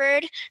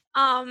Harvard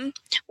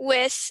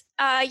with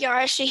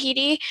Yara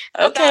Shahidi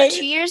about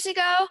 2 years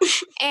ago,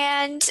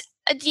 and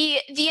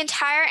the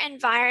entire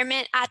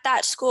environment at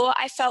that school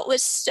I felt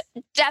was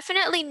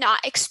definitely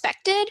not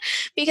expected,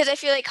 because I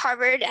feel like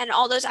Harvard and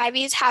all those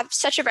Ivies have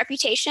such a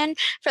reputation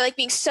for like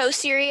being so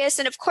serious,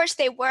 and of course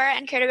they were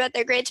and cared about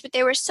their grades, but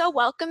they were so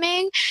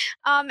welcoming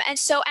and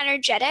so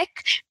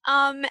energetic,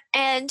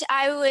 and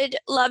I would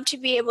love to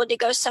be able to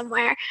go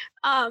somewhere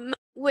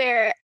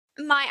where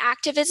my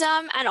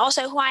activism and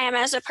also who I am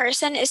as a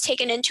person is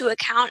taken into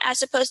account,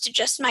 as opposed to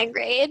just my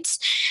grades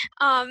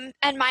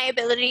and my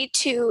ability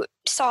to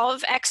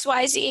solve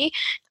XYZ.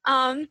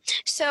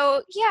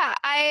 So yeah,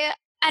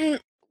 and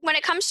when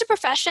it comes to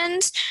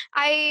professions,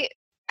 I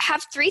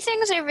have 3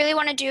 things I really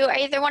want to do. I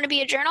either want to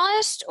be a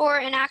journalist or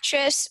an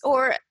actress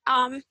or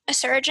a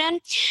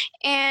surgeon,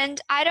 and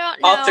I don't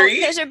know. All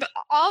 3? Those are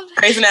all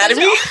Grey's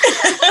Anatomy.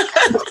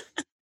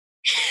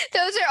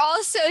 Those are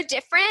all so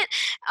different,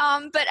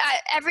 but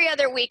every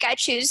other week I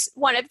choose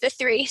one of the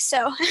 3.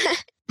 So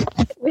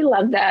we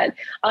love that.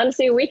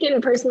 Honestly, we can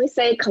personally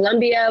say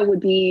Columbia would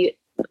be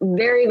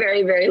very,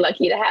 very, very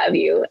lucky to have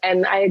you.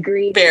 And I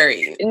agree.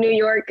 Very. New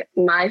York,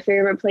 my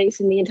favorite place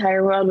in the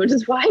entire world, which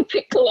is why I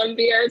picked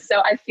Columbia.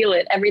 So I feel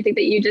it, everything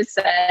that you just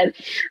said.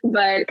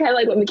 But kind of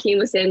like what McKean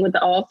was saying with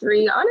the all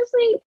 3,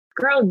 honestly,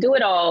 girl, do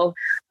it all.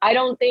 I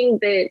don't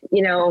think that,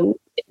 you know,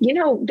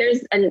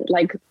 there's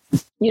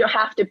you don't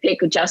have to pick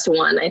just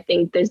one. I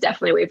think there's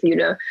definitely a way for you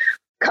to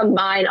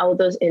combine all of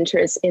those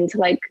interests into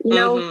like, you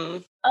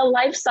know, a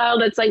lifestyle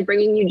that's like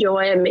bringing you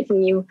joy and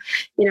making you,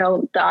 you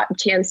know, the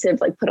chance to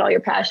like put all your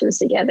passions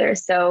together.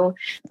 So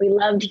we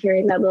loved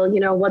hearing that little, you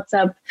know, what's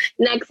up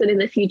next and in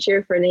the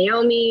future for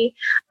Naomi.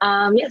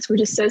 Yes, we're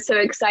just so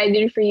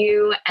excited for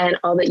you and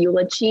all that you'll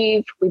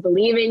achieve. We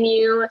believe in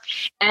you.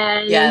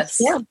 And yes,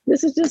 yeah,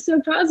 this is just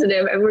so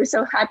positive. And we're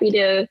so happy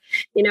to,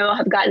 you know,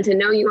 have gotten to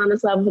know you on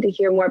this level, to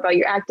hear more about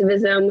your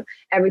activism,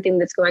 everything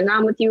that's going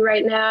on with you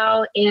right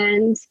now.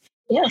 And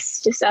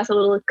yes, just as a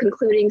little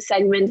concluding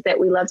segment that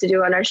we love to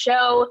do on our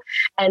show,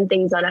 and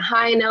things on a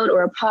high note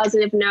or a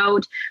positive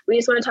note, we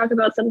just want to talk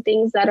about some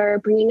things that are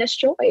bringing us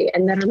joy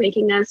and that are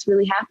making us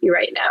really happy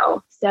right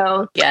now.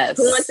 So yes.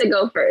 Who wants to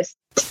go first?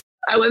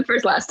 I went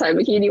first last time.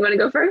 Makini, do you want to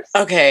go first?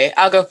 Okay,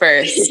 I'll go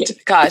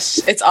first. Gosh,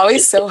 it's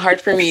always so hard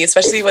for me,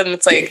 especially when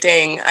it's like,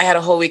 dang, I had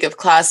a whole week of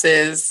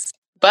classes,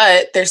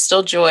 but there's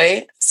still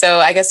joy. So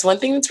I guess one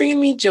thing that's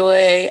bringing me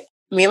joy,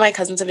 me and my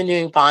cousins have been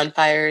doing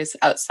bonfires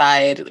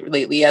outside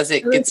lately as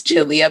it gets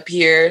chilly up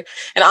here.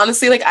 And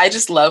honestly, like, I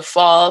just love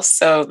fall.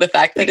 So the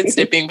fact that it's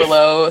dipping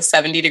below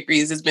 70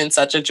 degrees has been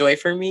such a joy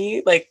for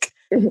me. Like,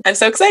 I'm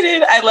so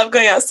excited. I love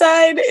going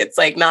outside. It's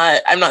like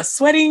I'm not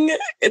sweating.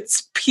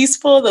 It's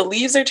peaceful. The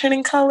leaves are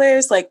turning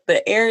colors. Like,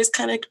 the air is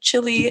kind of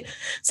chilly.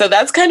 So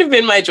that's kind of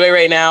been my joy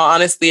right now.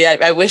 Honestly,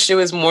 I wish it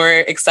was more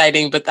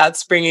exciting, but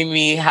that's bringing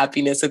me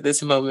happiness at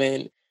this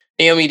moment.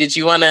 Naomi, did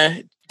you want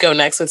to go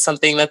next with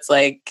something that's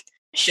like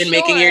been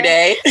making your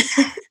day?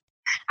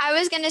 I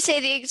was going to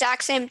say the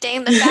exact same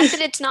thing. The fact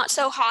that it's not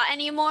so hot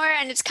anymore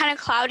and it's kind of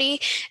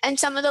cloudy and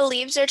some of the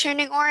leaves are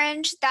turning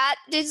orange, that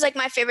is like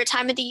my favorite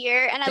time of the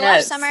year. And I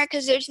love summer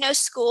because there's no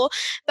school,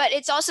 but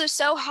it's also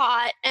so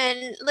hot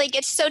and like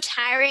it's so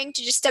tiring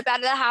to just step out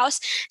of the house.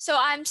 So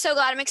I'm so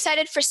glad. I'm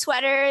excited for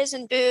sweaters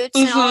and boots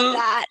and all of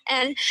that.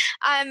 And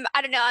I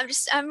don't know,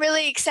 I'm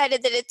really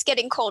excited that it's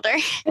getting colder.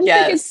 I think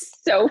it's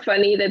so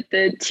funny that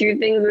the two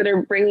things that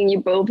are bringing you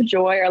both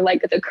joy are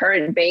like the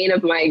current bane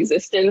of my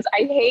existence.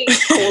 I hate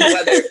cold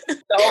weather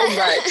so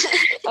much.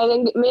 I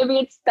think maybe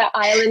it's the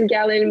island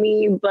gal in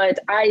me, but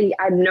I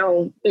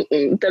know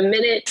the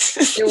minute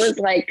it was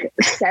like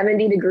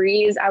 70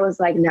 degrees, I was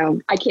like, no,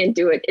 I can't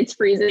do it. It's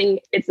freezing.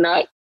 It's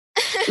not.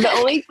 The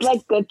only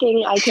like good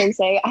thing I can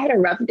say, I had a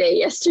rough day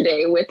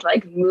yesterday with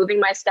like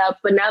moving my stuff,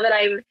 but now that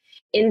I'm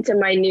into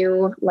my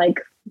new like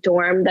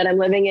dorm that I'm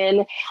living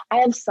in, I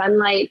have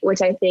sunlight,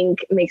 which I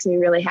think makes me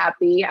really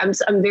happy. I'm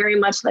very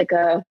much like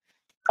a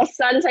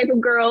sun type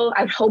of girl.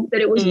 I'd hope that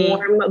it was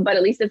warm, but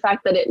at least the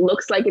fact that it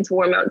looks like it's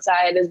warm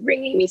outside is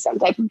bringing me some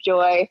type of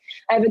joy.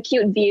 I have a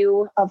cute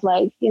view of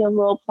like,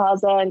 Lowell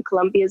Plaza and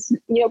Columbia's,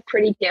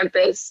 pretty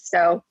campus.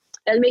 So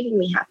that's making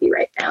me happy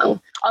right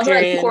now. Also,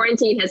 like,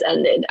 quarantine has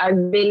ended.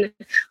 I've been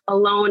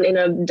alone in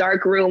a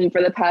dark room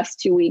for the past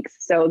 2 weeks.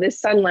 So this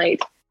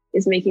sunlight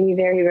is making me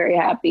very, very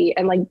happy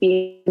and like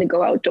being to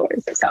go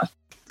outdoors. So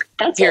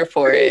that's here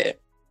for it.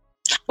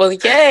 Well,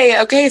 yay.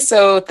 Okay,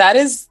 so that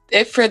is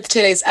it for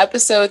today's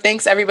episode.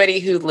 Thanks everybody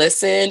who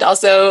listened.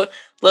 Also,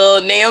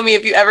 little Naomi,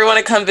 if you ever want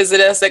to come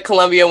visit us at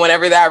Columbia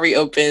whenever that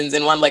reopens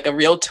and want like a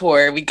real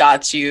tour, we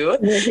got you.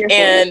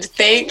 And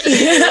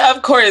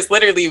of course,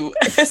 literally.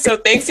 So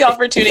thanks y'all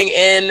for tuning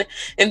in,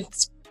 and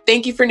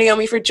thank you for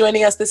Naomi for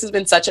joining us. This has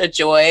been such a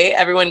joy.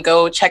 Everyone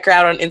go check her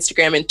out on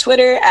Instagram and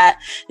Twitter at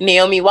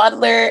Naomi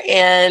Wadler.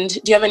 And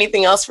do you have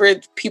anything else for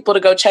people to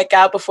go check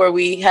out before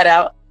we head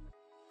out?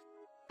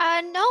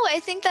 No, I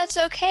think that's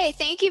okay.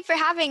 Thank you for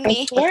having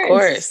me. Of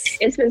course.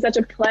 It's been such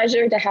a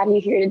pleasure to have you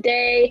here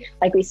today.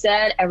 Like we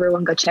said,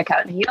 everyone go check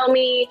out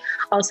Naomi.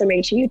 Also,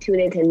 make sure you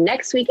tune into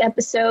next week's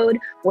episode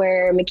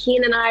where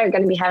McKean and I are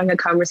going to be having a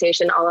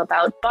conversation all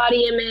about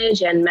body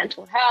image and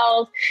mental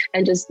health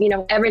and just,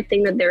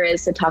 everything that there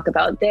is to talk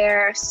about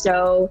there.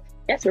 So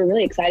yes, we're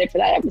really excited for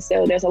that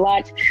episode. There's a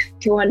lot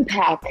to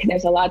unpack.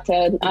 There's a lot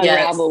to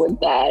unravel with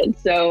that.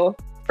 So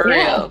for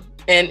real.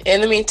 And in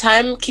the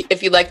meantime,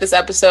 if you like this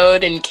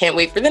episode and can't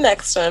wait for the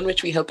next one,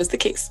 which we hope is the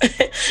case,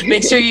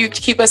 make sure you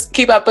keep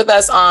up with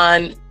us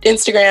on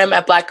Instagram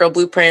at Black Girl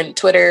Blueprint,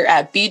 Twitter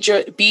at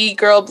B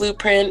Girl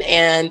Blueprint,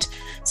 and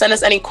send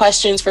us any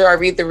questions for our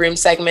Read the Room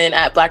segment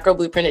at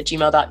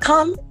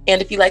blackgirlblueprint@gmail.com.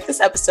 And if you like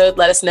this episode,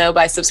 let us know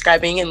by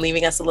subscribing and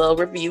leaving us a little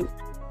review.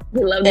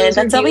 We love those.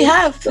 And that's all we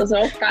have. Those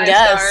are 5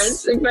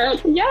 stars.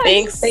 Yes.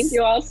 Thanks. Thank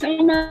you all so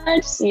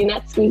much. See you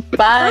next week.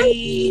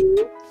 Bye.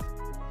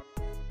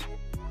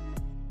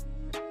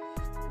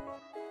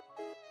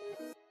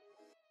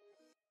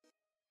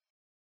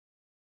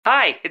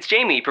 Hi, it's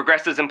Jamie,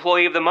 Progressive's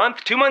Employee of the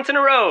Month, 2 months in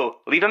a row.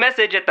 Leave a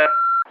message at the...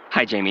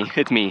 Hi, Jamie.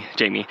 It's me,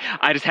 Jamie.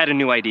 I just had a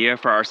new idea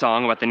for our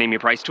song about the Name Your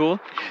Price tool.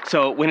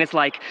 So when it's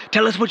like,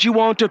 tell us what you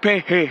want to pay,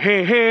 hey,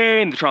 hey, hey,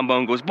 and the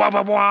trombone goes, blah,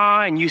 blah,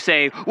 blah, and you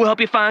say, we'll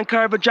help you find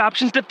coverage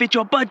options to fit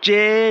your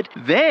budget.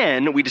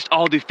 Then we just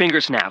all do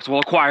finger snaps while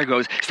a choir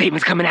goes,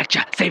 statements coming at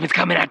ya, statements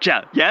coming at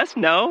ya. Yes?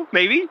 No?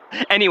 Maybe?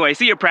 Anyway,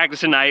 see you at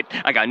practice tonight.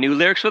 I got new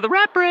lyrics for the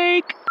rap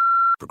break.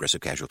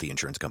 Progressive Casualty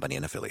Insurance Company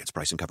and Affiliates.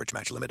 Price and coverage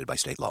match limited by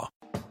state law.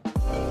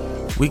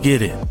 We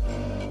get it.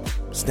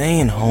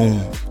 Staying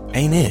home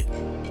ain't it.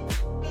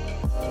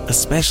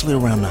 Especially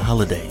around the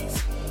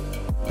holidays.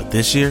 But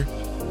this year,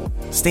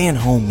 staying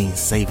home means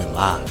saving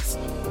lives.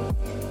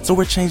 So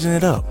we're changing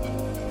it up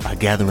by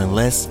gathering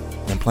less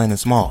and planning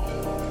small.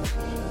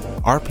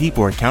 Our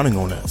people are counting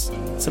on us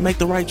to make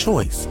the right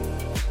choice.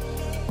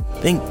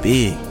 Think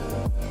big.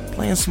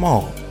 Plan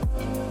small.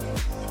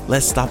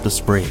 Let's stop the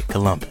spread,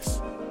 Columbus.